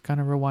here. Let's kind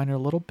of rewind it a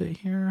little bit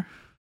here.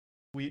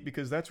 Tweet,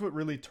 because that's what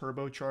really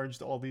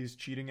turbocharged all these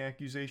cheating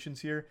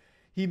accusations here.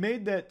 He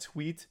made that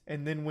tweet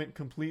and then went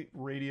complete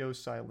radio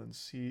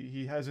silence.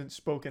 He hasn't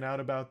spoken out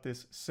about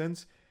this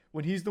since,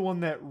 when he's the one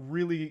that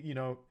really,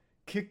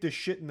 kicked the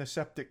shit in the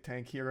septic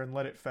tank here and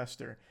let it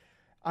fester.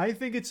 I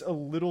think it's a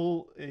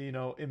little,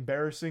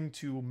 embarrassing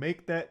to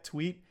make that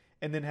tweet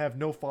and then have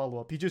no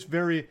follow-up. He just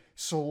very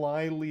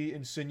slyly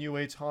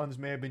insinuates Hans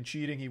may have been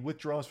cheating. He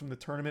withdraws from the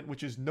tournament,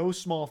 which is no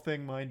small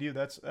thing, mind you.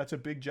 That's a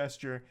big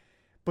gesture.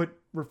 But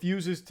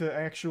refuses to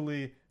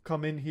actually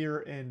come in here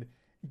and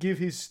give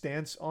his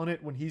stance on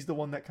it when he's the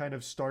one that kind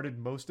of started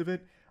most of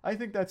it. I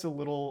think that's a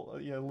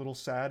little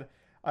sad.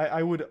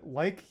 I would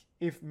like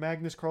if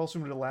Magnus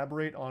Carlsen would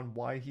elaborate on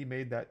why he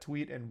made that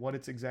tweet and what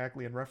it's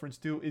exactly in reference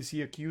to. Is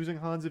he accusing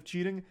Hans of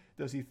cheating?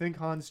 Does he think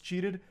Hans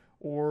cheated?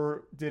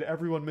 Or did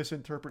everyone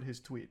misinterpret his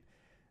tweet?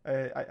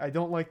 I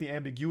don't like the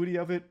ambiguity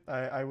of it.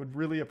 I would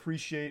really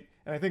appreciate,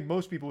 and I think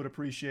most people would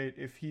appreciate,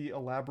 if he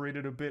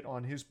elaborated a bit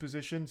on his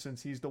position,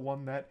 since he's the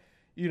one that,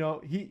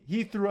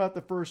 he threw out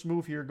the first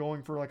move here,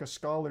 going for like a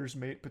scholar's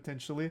mate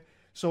potentially.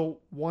 So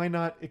why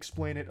not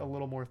explain it a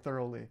little more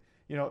thoroughly?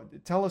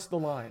 Tell us the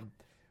line.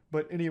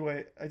 But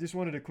anyway, I just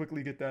wanted to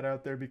quickly get that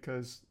out there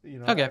because,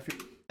 Okay.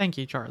 Thank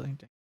you, Charlie.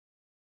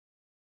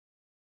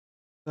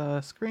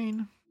 The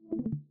screen.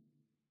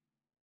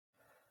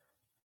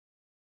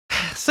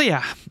 So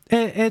yeah,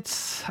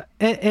 it's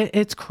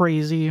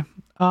crazy.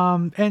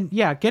 And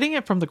yeah, getting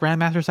it from the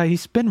Grandmaster side,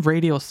 he's been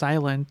radio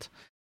silent,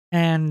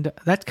 and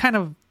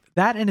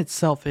that in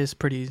itself is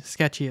pretty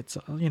sketchy. It's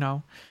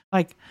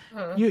like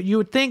you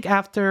would think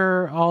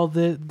after all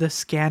the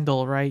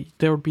scandal, right,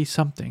 there would be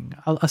something,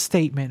 a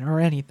statement or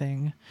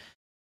anything,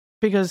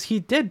 because he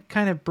did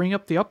kind of bring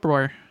up the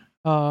uproar,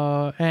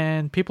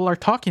 and people are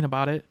talking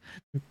about it.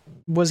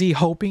 Was he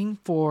hoping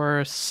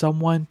for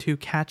someone to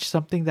catch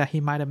something that he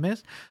might have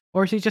missed?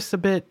 Or is he just a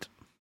bit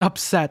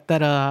upset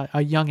that a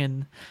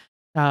youngin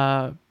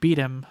beat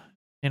him?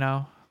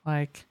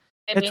 Like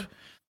maybe.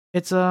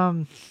 it's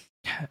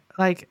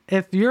like,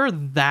 if you're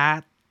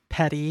that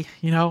petty,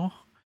 to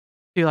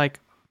like,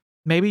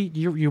 maybe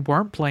you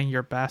weren't playing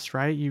your best,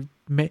 right? You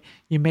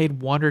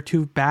made one or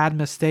two bad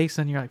mistakes,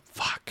 and you're like,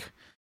 fuck,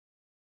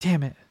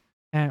 damn it.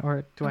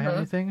 Or do I have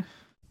anything?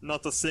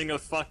 Not a single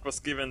fuck was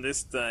given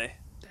this day.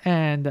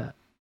 And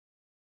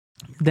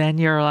then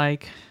you're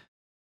like,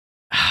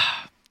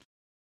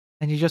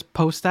 and you just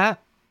post that.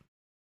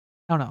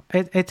 I don't know.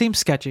 It seems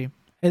sketchy.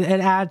 It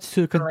adds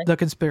to the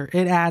conspiracy.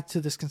 It adds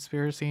to this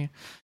conspiracy,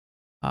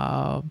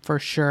 for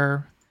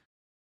sure.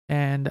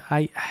 And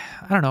I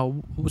don't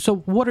know. So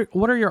what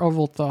are your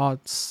overall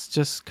thoughts,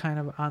 just kind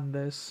of on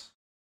this?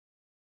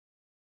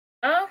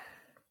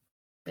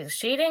 Is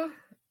cheating?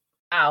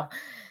 Wow.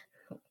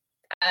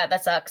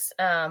 That sucks.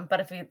 But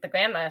if the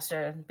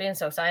Grandmaster being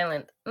so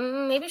silent,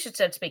 maybe you should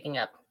start speaking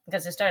up,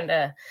 because it's starting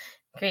to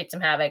create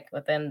some havoc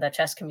within the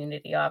chess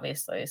community,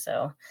 obviously.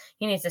 So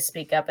he needs to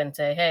speak up and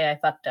say, hey, I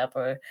fucked up,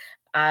 or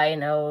I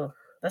know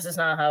this is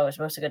not how it's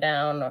supposed to go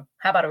down, or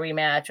how about a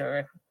rematch,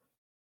 or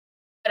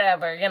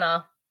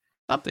whatever,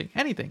 Something,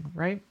 anything,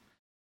 right?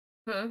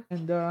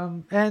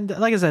 And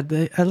like I said,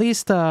 at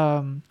least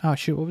oh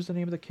shoot, what was the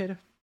name of the kid?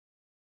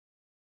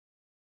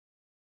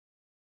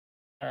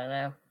 I don't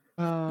know.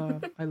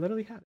 I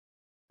literally had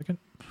it.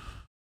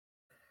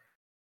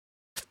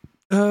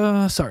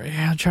 Sorry,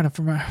 I'm trying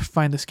to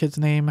find this kid's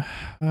name.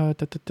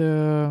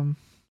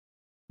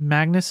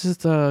 Magnus is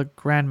the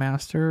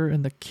grandmaster,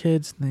 and the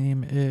kid's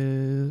name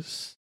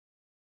is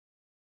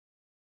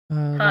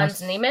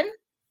Hans Niemann.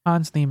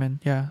 Hans Niemann.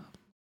 Yeah,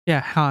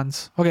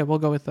 Hans. Okay, we'll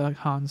go with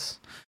Hans.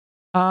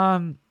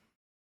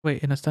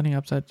 Wait, in a stunning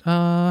upset,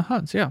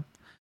 Hans. Yeah.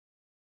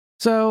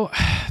 So,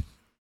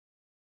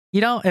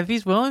 if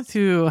he's willing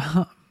to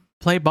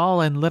play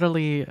ball and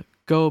literally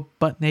go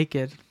butt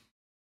naked,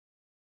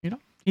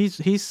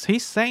 he's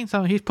saying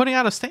something. He's putting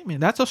out a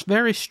statement. That's a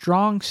very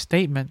strong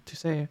statement to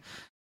say.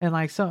 And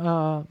like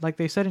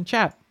they said in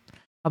chat,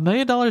 $1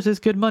 million is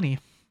good money.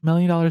 $1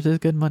 million is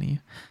good money.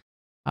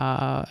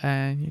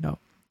 And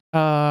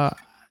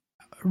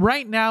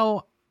right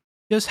now,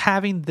 just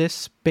having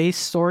this base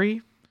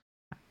story,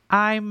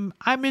 I'm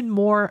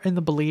more in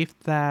the belief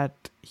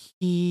that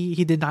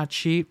he did not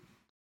cheat.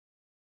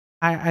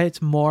 I'm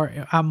more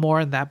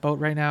in that boat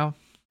right now.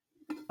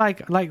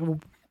 Like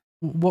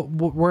what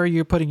where are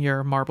you putting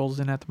your marbles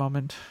in at the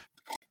moment?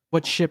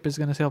 What ship is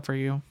gonna sail for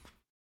you?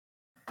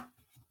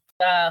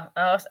 I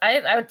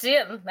would see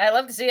it. I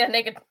love to see a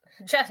naked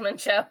Jasmine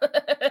show.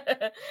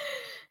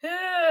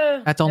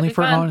 That's only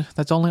for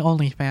that's only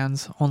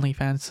OnlyFans.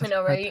 OnlyFans. I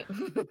know, right?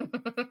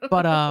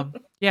 But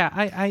yeah,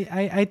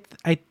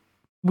 I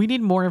we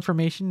need more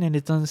information, and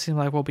it doesn't seem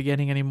like we'll be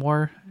getting any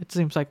more. It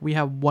seems like we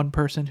have one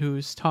person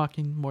who's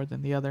talking more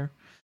than the other.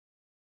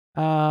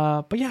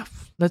 But yeah,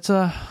 that's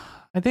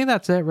I think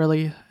that's it.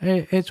 Really,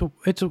 it's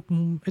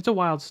a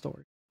wild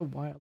story. It's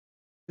wild,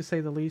 to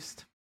say the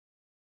least.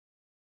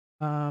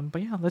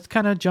 But yeah, let's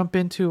kind of jump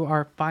into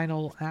our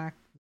final act.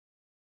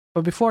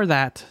 But before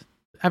that,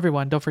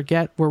 everyone, don't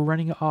forget we're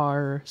running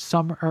our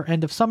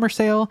end of summer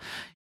sale.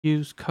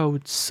 Use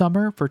code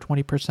SUMMER for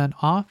 20%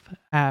 off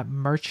at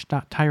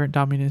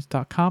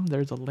merch.tyrantdominance.com.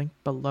 There's a link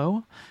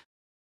below.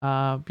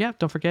 Yeah,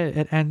 don't forget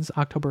it ends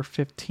October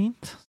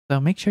 15th. So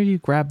make sure you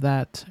grab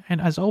that. And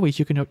as always,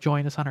 you can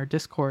join us on our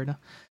Discord.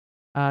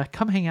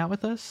 Come hang out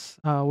with us.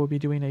 We'll be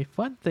doing a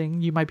fun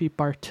thing. You might be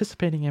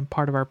participating in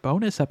part of our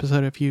bonus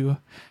episode if you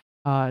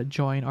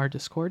join our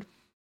Discord.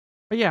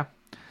 But yeah.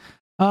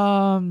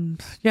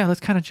 Yeah, let's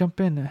kind of jump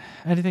in.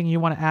 Anything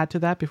you want to add to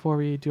that before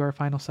we do our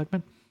final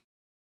segment?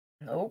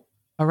 Nope.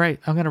 All right,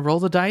 I'm gonna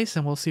roll the dice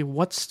and we'll see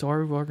what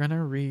story we're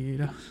gonna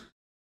read.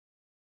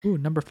 Ooh,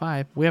 number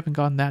 5. We haven't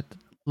gone that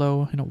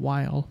low in a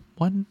while.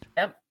 1,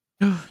 Yep.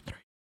 2, 3,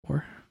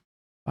 4,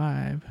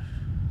 5.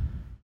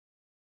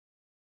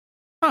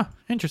 Huh,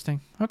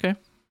 interesting. Okay,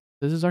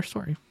 this is our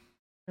story.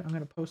 I'm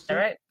gonna post it. All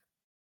right.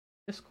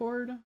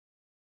 Discord.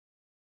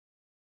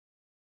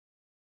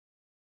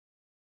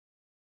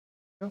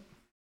 Oh.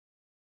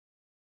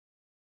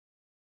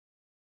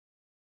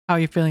 How are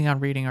you feeling on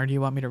reading, or do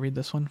you want me to read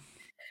this one?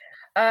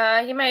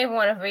 You may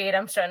want to read.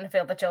 I'm starting to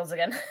feel the chills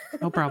again.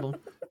 No problem.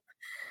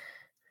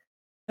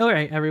 All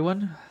right,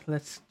 everyone,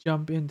 let's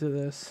jump into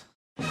this.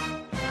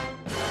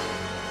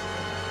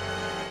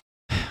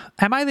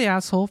 Am I the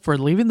asshole for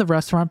leaving the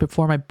restaurant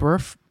before my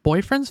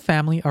boyfriend's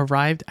family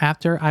arrived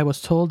after I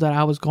was told that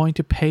I was going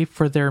to pay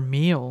for their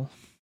meal?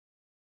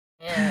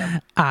 Yeah.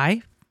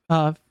 I,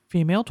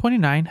 female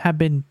 29, have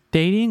been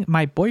dating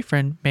my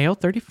boyfriend, male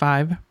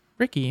 35,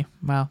 Ricky.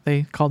 Wow,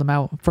 they called him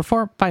out for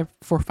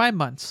 5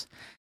 months.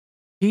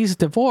 He's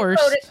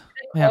divorced.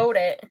 Quote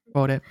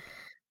it.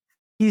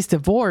 He's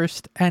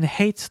divorced and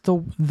hates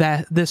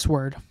this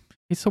word.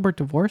 Hates the word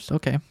divorced?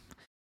 Okay.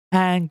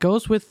 And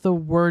goes with the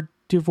word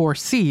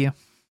divorcee.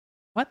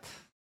 What?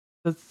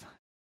 That's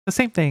the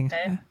same thing.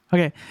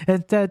 Okay.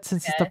 Since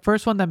it's the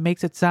first one that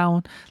makes it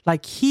sound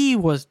like he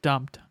was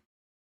dumped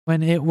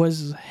when it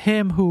was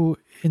him who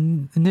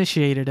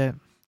initiated it.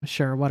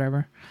 Sure,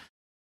 whatever.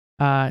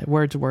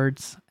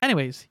 Words.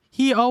 Anyways,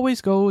 he always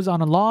goes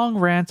on a long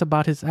rant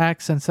about his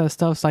ex and says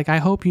stuff like, I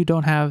hope you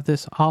don't have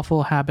this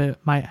awful habit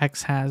my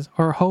ex has,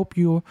 or hope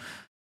you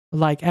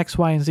like X,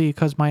 Y, and Z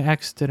because my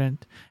ex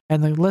didn't.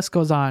 And the list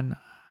goes on.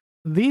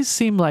 These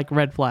seem like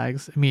red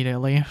flags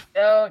immediately.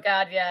 Oh,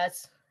 God,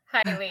 yes.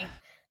 Highly.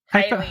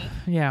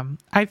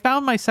 I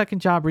found my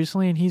second job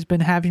recently, and he's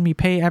been having me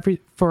pay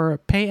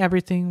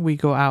everything we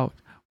go out.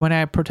 When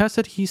I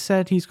protested, he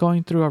said he's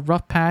going through a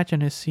rough patch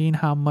and is seeing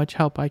how much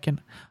help I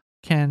can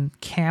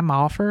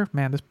offer.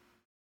 Man,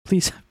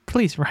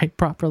 please write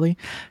properly.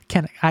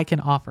 Can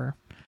offer.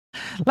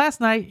 Last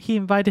night he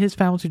invited his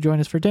family to join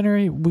us for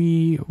dinner.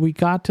 We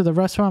got to the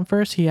restaurant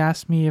first. He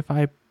asked me if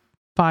I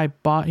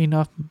brought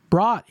enough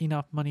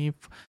money,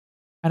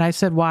 and I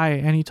said why,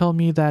 and he told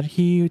me that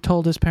he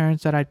told his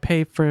parents that I'd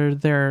pay for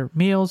their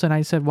meals, and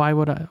I said why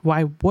would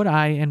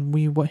I, and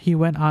he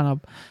went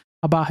on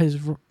about his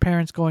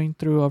parents going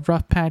through a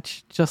rough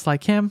patch just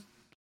like him.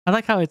 I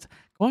like how it's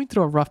going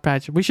through a rough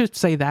patch. We should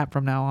say that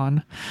from now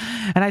on.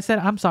 And I said,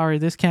 I'm sorry,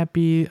 this can't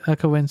be a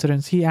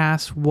coincidence. He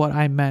asked what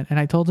I meant, and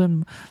I told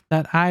him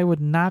that I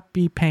would not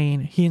be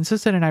paying. He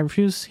insisted, and I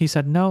refused. He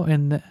said no,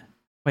 and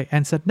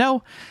said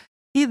no.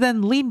 He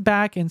then leaned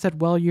back and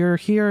said, well, you're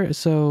here,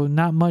 so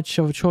not much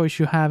of a choice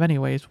you have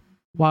anyways.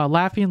 while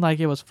laughing like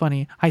it was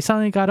funny. I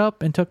suddenly got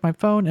up and took my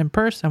phone and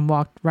purse and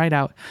walked right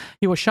out.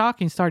 He was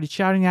shocked and started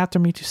shouting after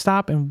me to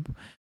stop and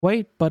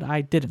wait, but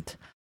I didn't.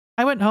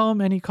 I went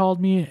home and he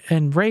called me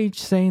enraged,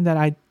 saying that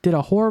I did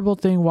a horrible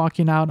thing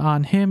walking out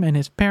on him and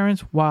his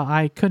parents while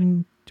I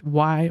couldn't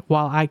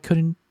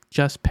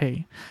just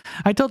pay.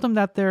 I told them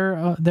that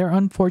their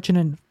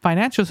unfortunate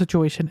financial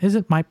situation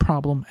isn't my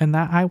problem and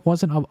that I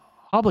wasn't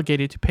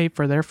obligated to pay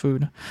for their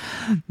food.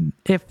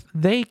 If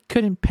they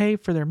couldn't pay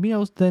for their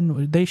meals,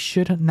 then they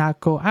should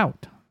not go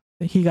out.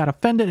 He got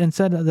offended and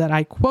said that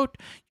I quote,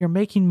 you're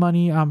making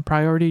money on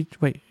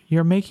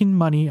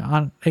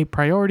a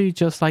priority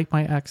just like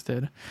my ex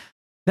did.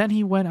 Then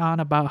he went on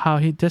about how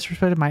he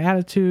disrespected my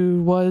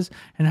attitude was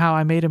and how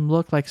I made him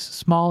look like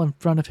small in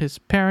front of his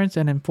parents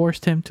and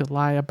enforced him to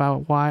lie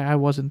about why I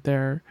wasn't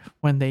there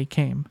when they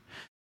came.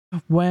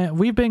 When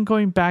we've been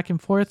going back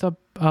and forth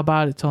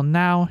about it till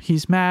now,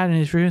 he's mad and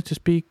he's refusing to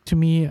speak to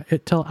me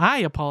till I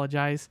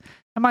apologize.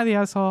 Am I the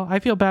asshole? I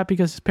feel bad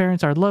because his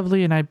parents are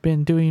lovely and I've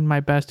been doing my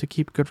best to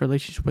keep a good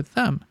relationship with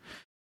them.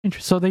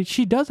 So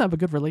she does have a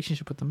good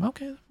relationship with them.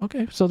 Okay.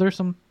 So there's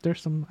some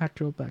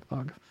actual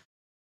backlog.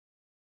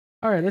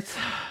 All right, let's.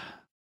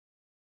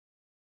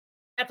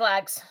 Red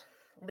flags.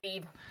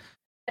 Leave.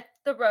 Hit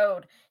the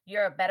road.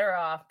 You're better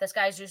off. This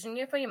guy's using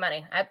you for your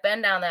money. I've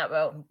been down that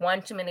road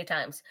one too many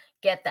times.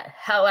 Get the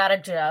hell out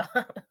of jail.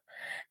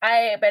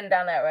 I ain't been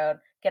down that road.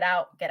 Get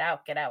out, get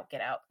out, get out,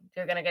 get out.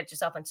 You're going to get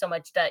yourself in so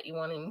much debt you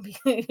won't even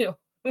be you.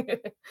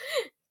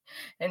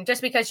 And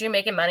just because you're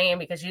making money and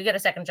because you get a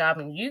second job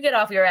and you get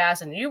off your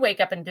ass and you wake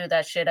up and do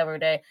that shit every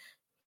day,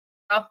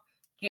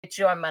 it's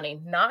your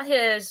money, not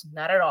his,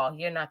 not at all.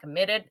 You're not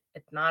committed.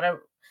 It's not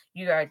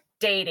you are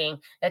dating.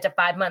 It's a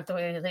 5-month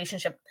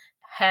relationship.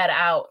 Head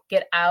out,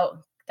 get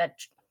out. That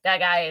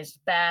guy is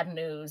bad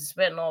news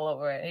written all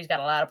over it. He's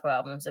got a lot of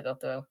problems to go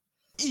through.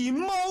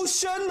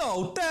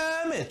 Emotional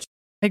damage.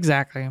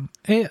 Exactly.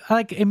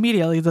 Like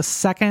immediately the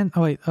second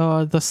like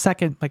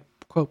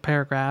quote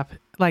paragraph,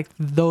 like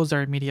those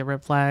are immediate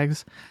red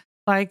flags.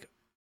 Like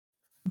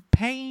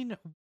paying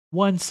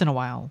once in a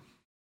while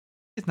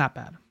is not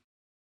bad.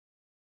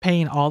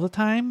 Paying all the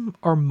time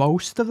or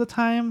most of the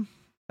time,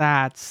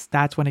 that's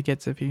when it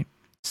gets iffy.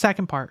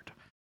 Second part,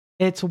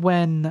 it's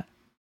when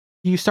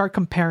you start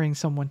comparing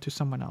someone to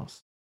someone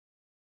else.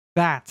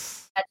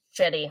 That's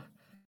shitty.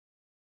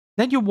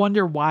 Then you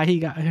wonder why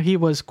he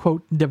was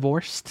quote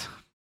divorced,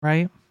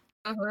 right?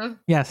 Mm-hmm.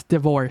 Yes,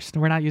 divorced.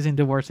 We're not using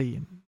divorcee.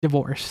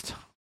 Divorced.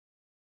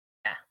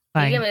 Yeah,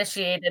 like, he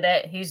initiated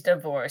it. He's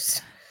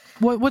divorced.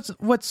 What's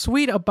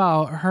sweet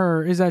about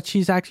her is that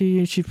she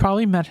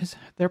probably met his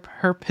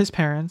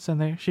parents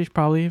and she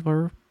probably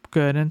were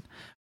good,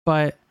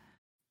 but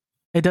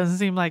it doesn't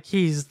seem like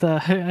he's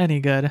any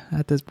good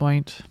at this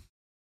point.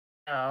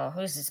 No,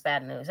 who's this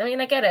bad news? I mean,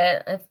 I get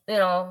it.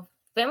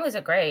 Families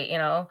are great. We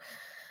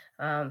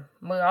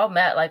all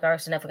met like our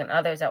significant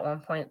others at one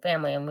point,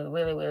 family, and we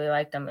really, really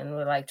liked them, and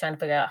we're like trying to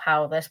figure out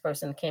how this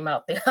person came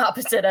out the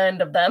opposite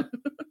end of them.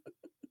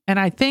 And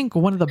I think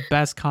one of the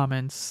best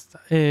comments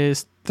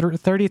is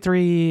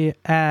 33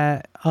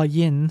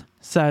 Yin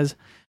says,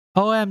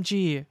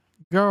 OMG,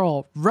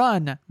 girl,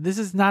 run. This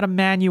is not a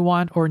man you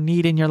want or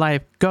need in your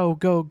life. Go,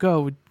 go,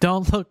 go.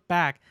 Don't look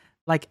back.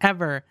 Like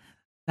ever.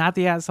 Not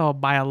the asshole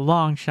by a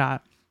long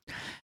shot.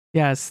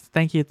 Yes,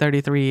 thank you,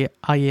 33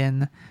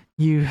 Yin.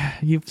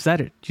 You've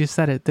said it. You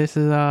said it. This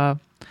is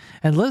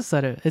and Liz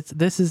said it.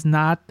 This is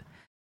not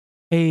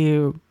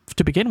to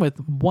begin with,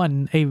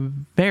 a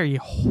very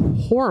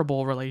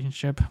horrible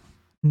relationship,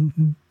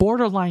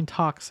 borderline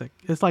toxic.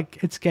 It's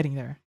like it's getting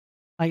there,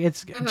 like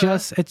it's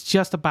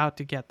just about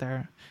to get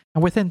there,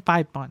 and within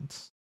 5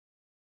 months.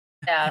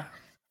 Yeah,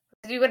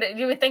 you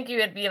would think you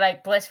would be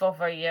like blissful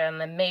for a year and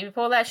then maybe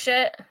pull that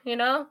shit,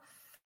 No,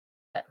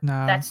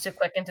 that's too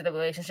quick into the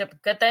relationship.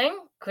 Good thing,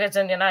 because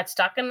then you're not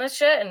stuck in this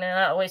shit and you're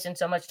not wasting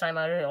so much time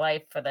out of your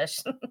life for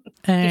this.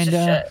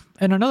 And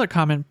another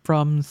comment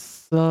from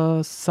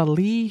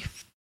Salifar,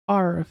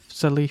 I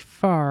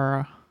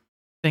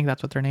think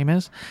that's what their name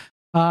is.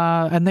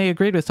 And they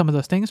agreed with some of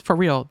those things. For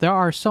real, there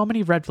are so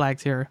many red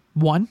flags here.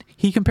 1,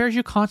 he compares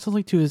you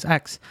constantly to his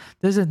ex.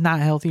 This is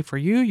not healthy for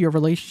you, your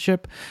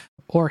relationship,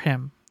 or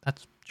him.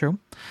 That's true.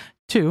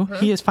 2,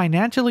 he is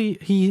financially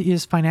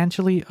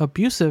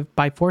abusive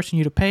by forcing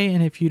you to pay,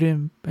 and if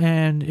you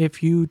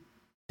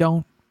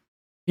don't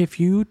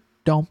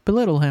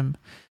belittle him.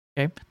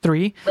 Okay.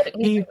 3.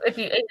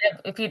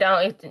 If you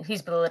don't,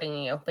 he's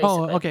belittling you. Basically.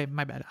 Oh, okay.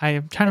 My bad. I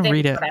am trying to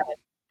read it.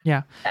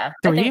 Yeah.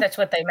 3? I think that's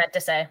what they meant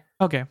to say.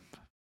 Okay.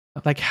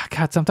 Like,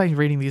 God, sometimes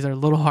reading these are a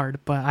little hard,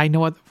 but I know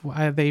what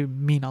they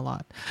mean a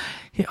lot.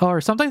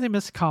 Or sometimes they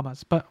miss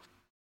commas, but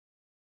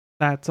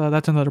that's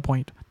another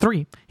point.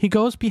 3, he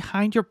goes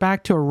behind your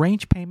back to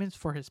arrange payments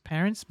for his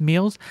parents'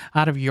 meals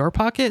out of your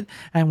pocket,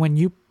 and when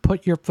you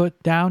put your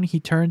foot down, he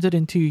turns it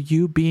into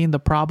you being the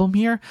problem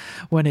here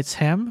when it's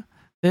him.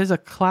 This is a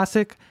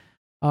classic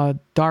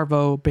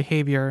Darvo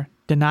behavior.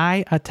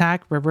 Deny,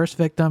 attack, reverse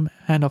victim,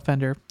 and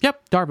offender.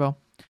 Yep, Darvo.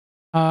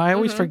 I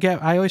always Mhm.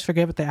 forget. I always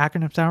forget what the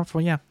acronym stand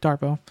for. Yeah,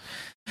 DARPO.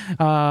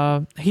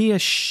 He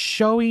is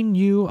showing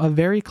you a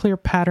very clear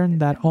pattern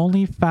that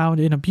only found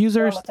in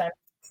abusers. One more time.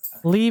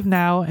 Leave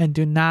now and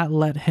do not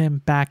let him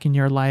back in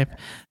your life.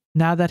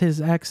 Now that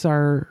his exes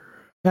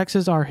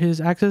are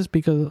his exes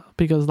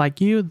because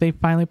like you, they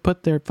finally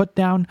put their foot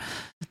down.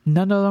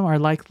 None of them are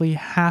likely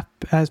half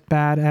as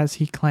bad as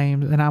he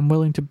claims, and I'm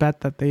willing to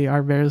bet that they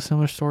are very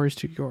similar stories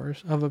to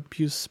yours of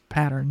abuse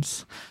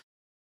patterns.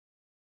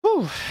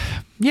 Whew.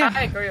 Yeah.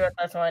 I agree with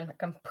this one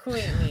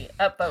completely.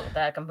 Upvote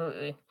that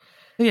completely.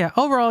 Yeah,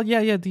 overall, we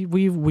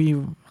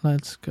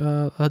let's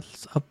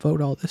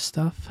upvote all this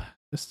stuff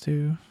just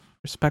to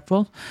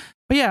respectful.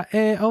 But yeah,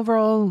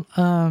 overall,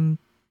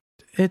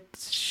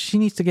 she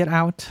needs to get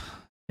out.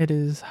 It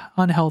is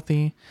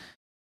unhealthy,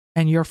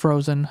 and you're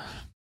frozen.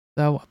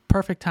 So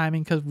perfect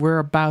timing because we're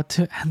about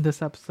to end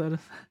this episode.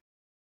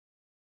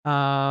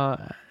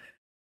 And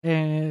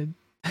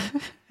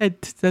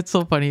that's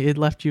so funny. It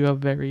left you a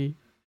very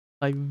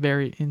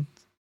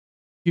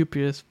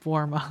dubious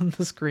form on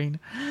the screen.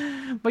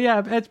 But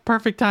yeah, it's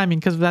perfect timing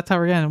because that's how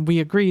we're getting. We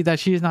agree that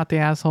she is not the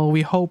asshole.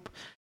 We hope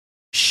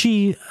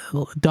she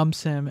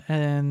dumps him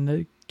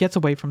and gets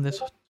away from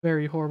this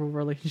very horrible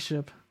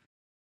relationship.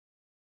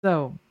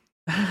 So,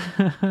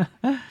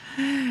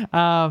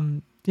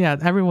 yeah,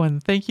 everyone,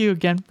 thank you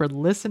again for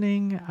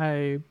listening.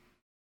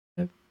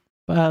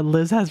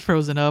 Liz has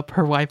frozen up.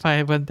 Her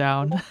Wi-Fi went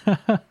down.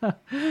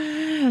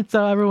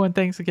 So everyone,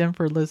 thanks again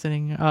for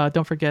listening.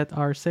 Don't forget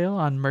our sale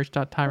on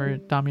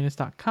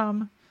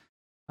merch.tyradominus.com.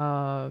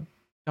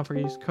 Don't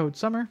forget to use code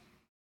SUMMER.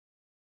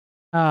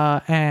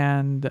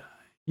 And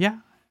yeah,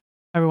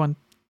 everyone,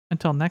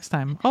 until next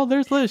time. Oh,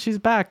 there's Liz. She's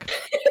back.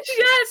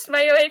 Yes,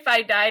 my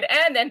Wi-Fi died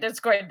and then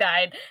Discord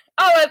died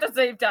all at the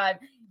same time.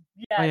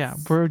 Yes. Oh yeah,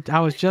 I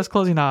was just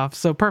closing off,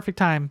 so perfect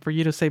time for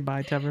you to say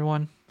bye to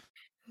everyone.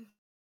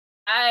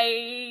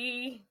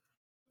 I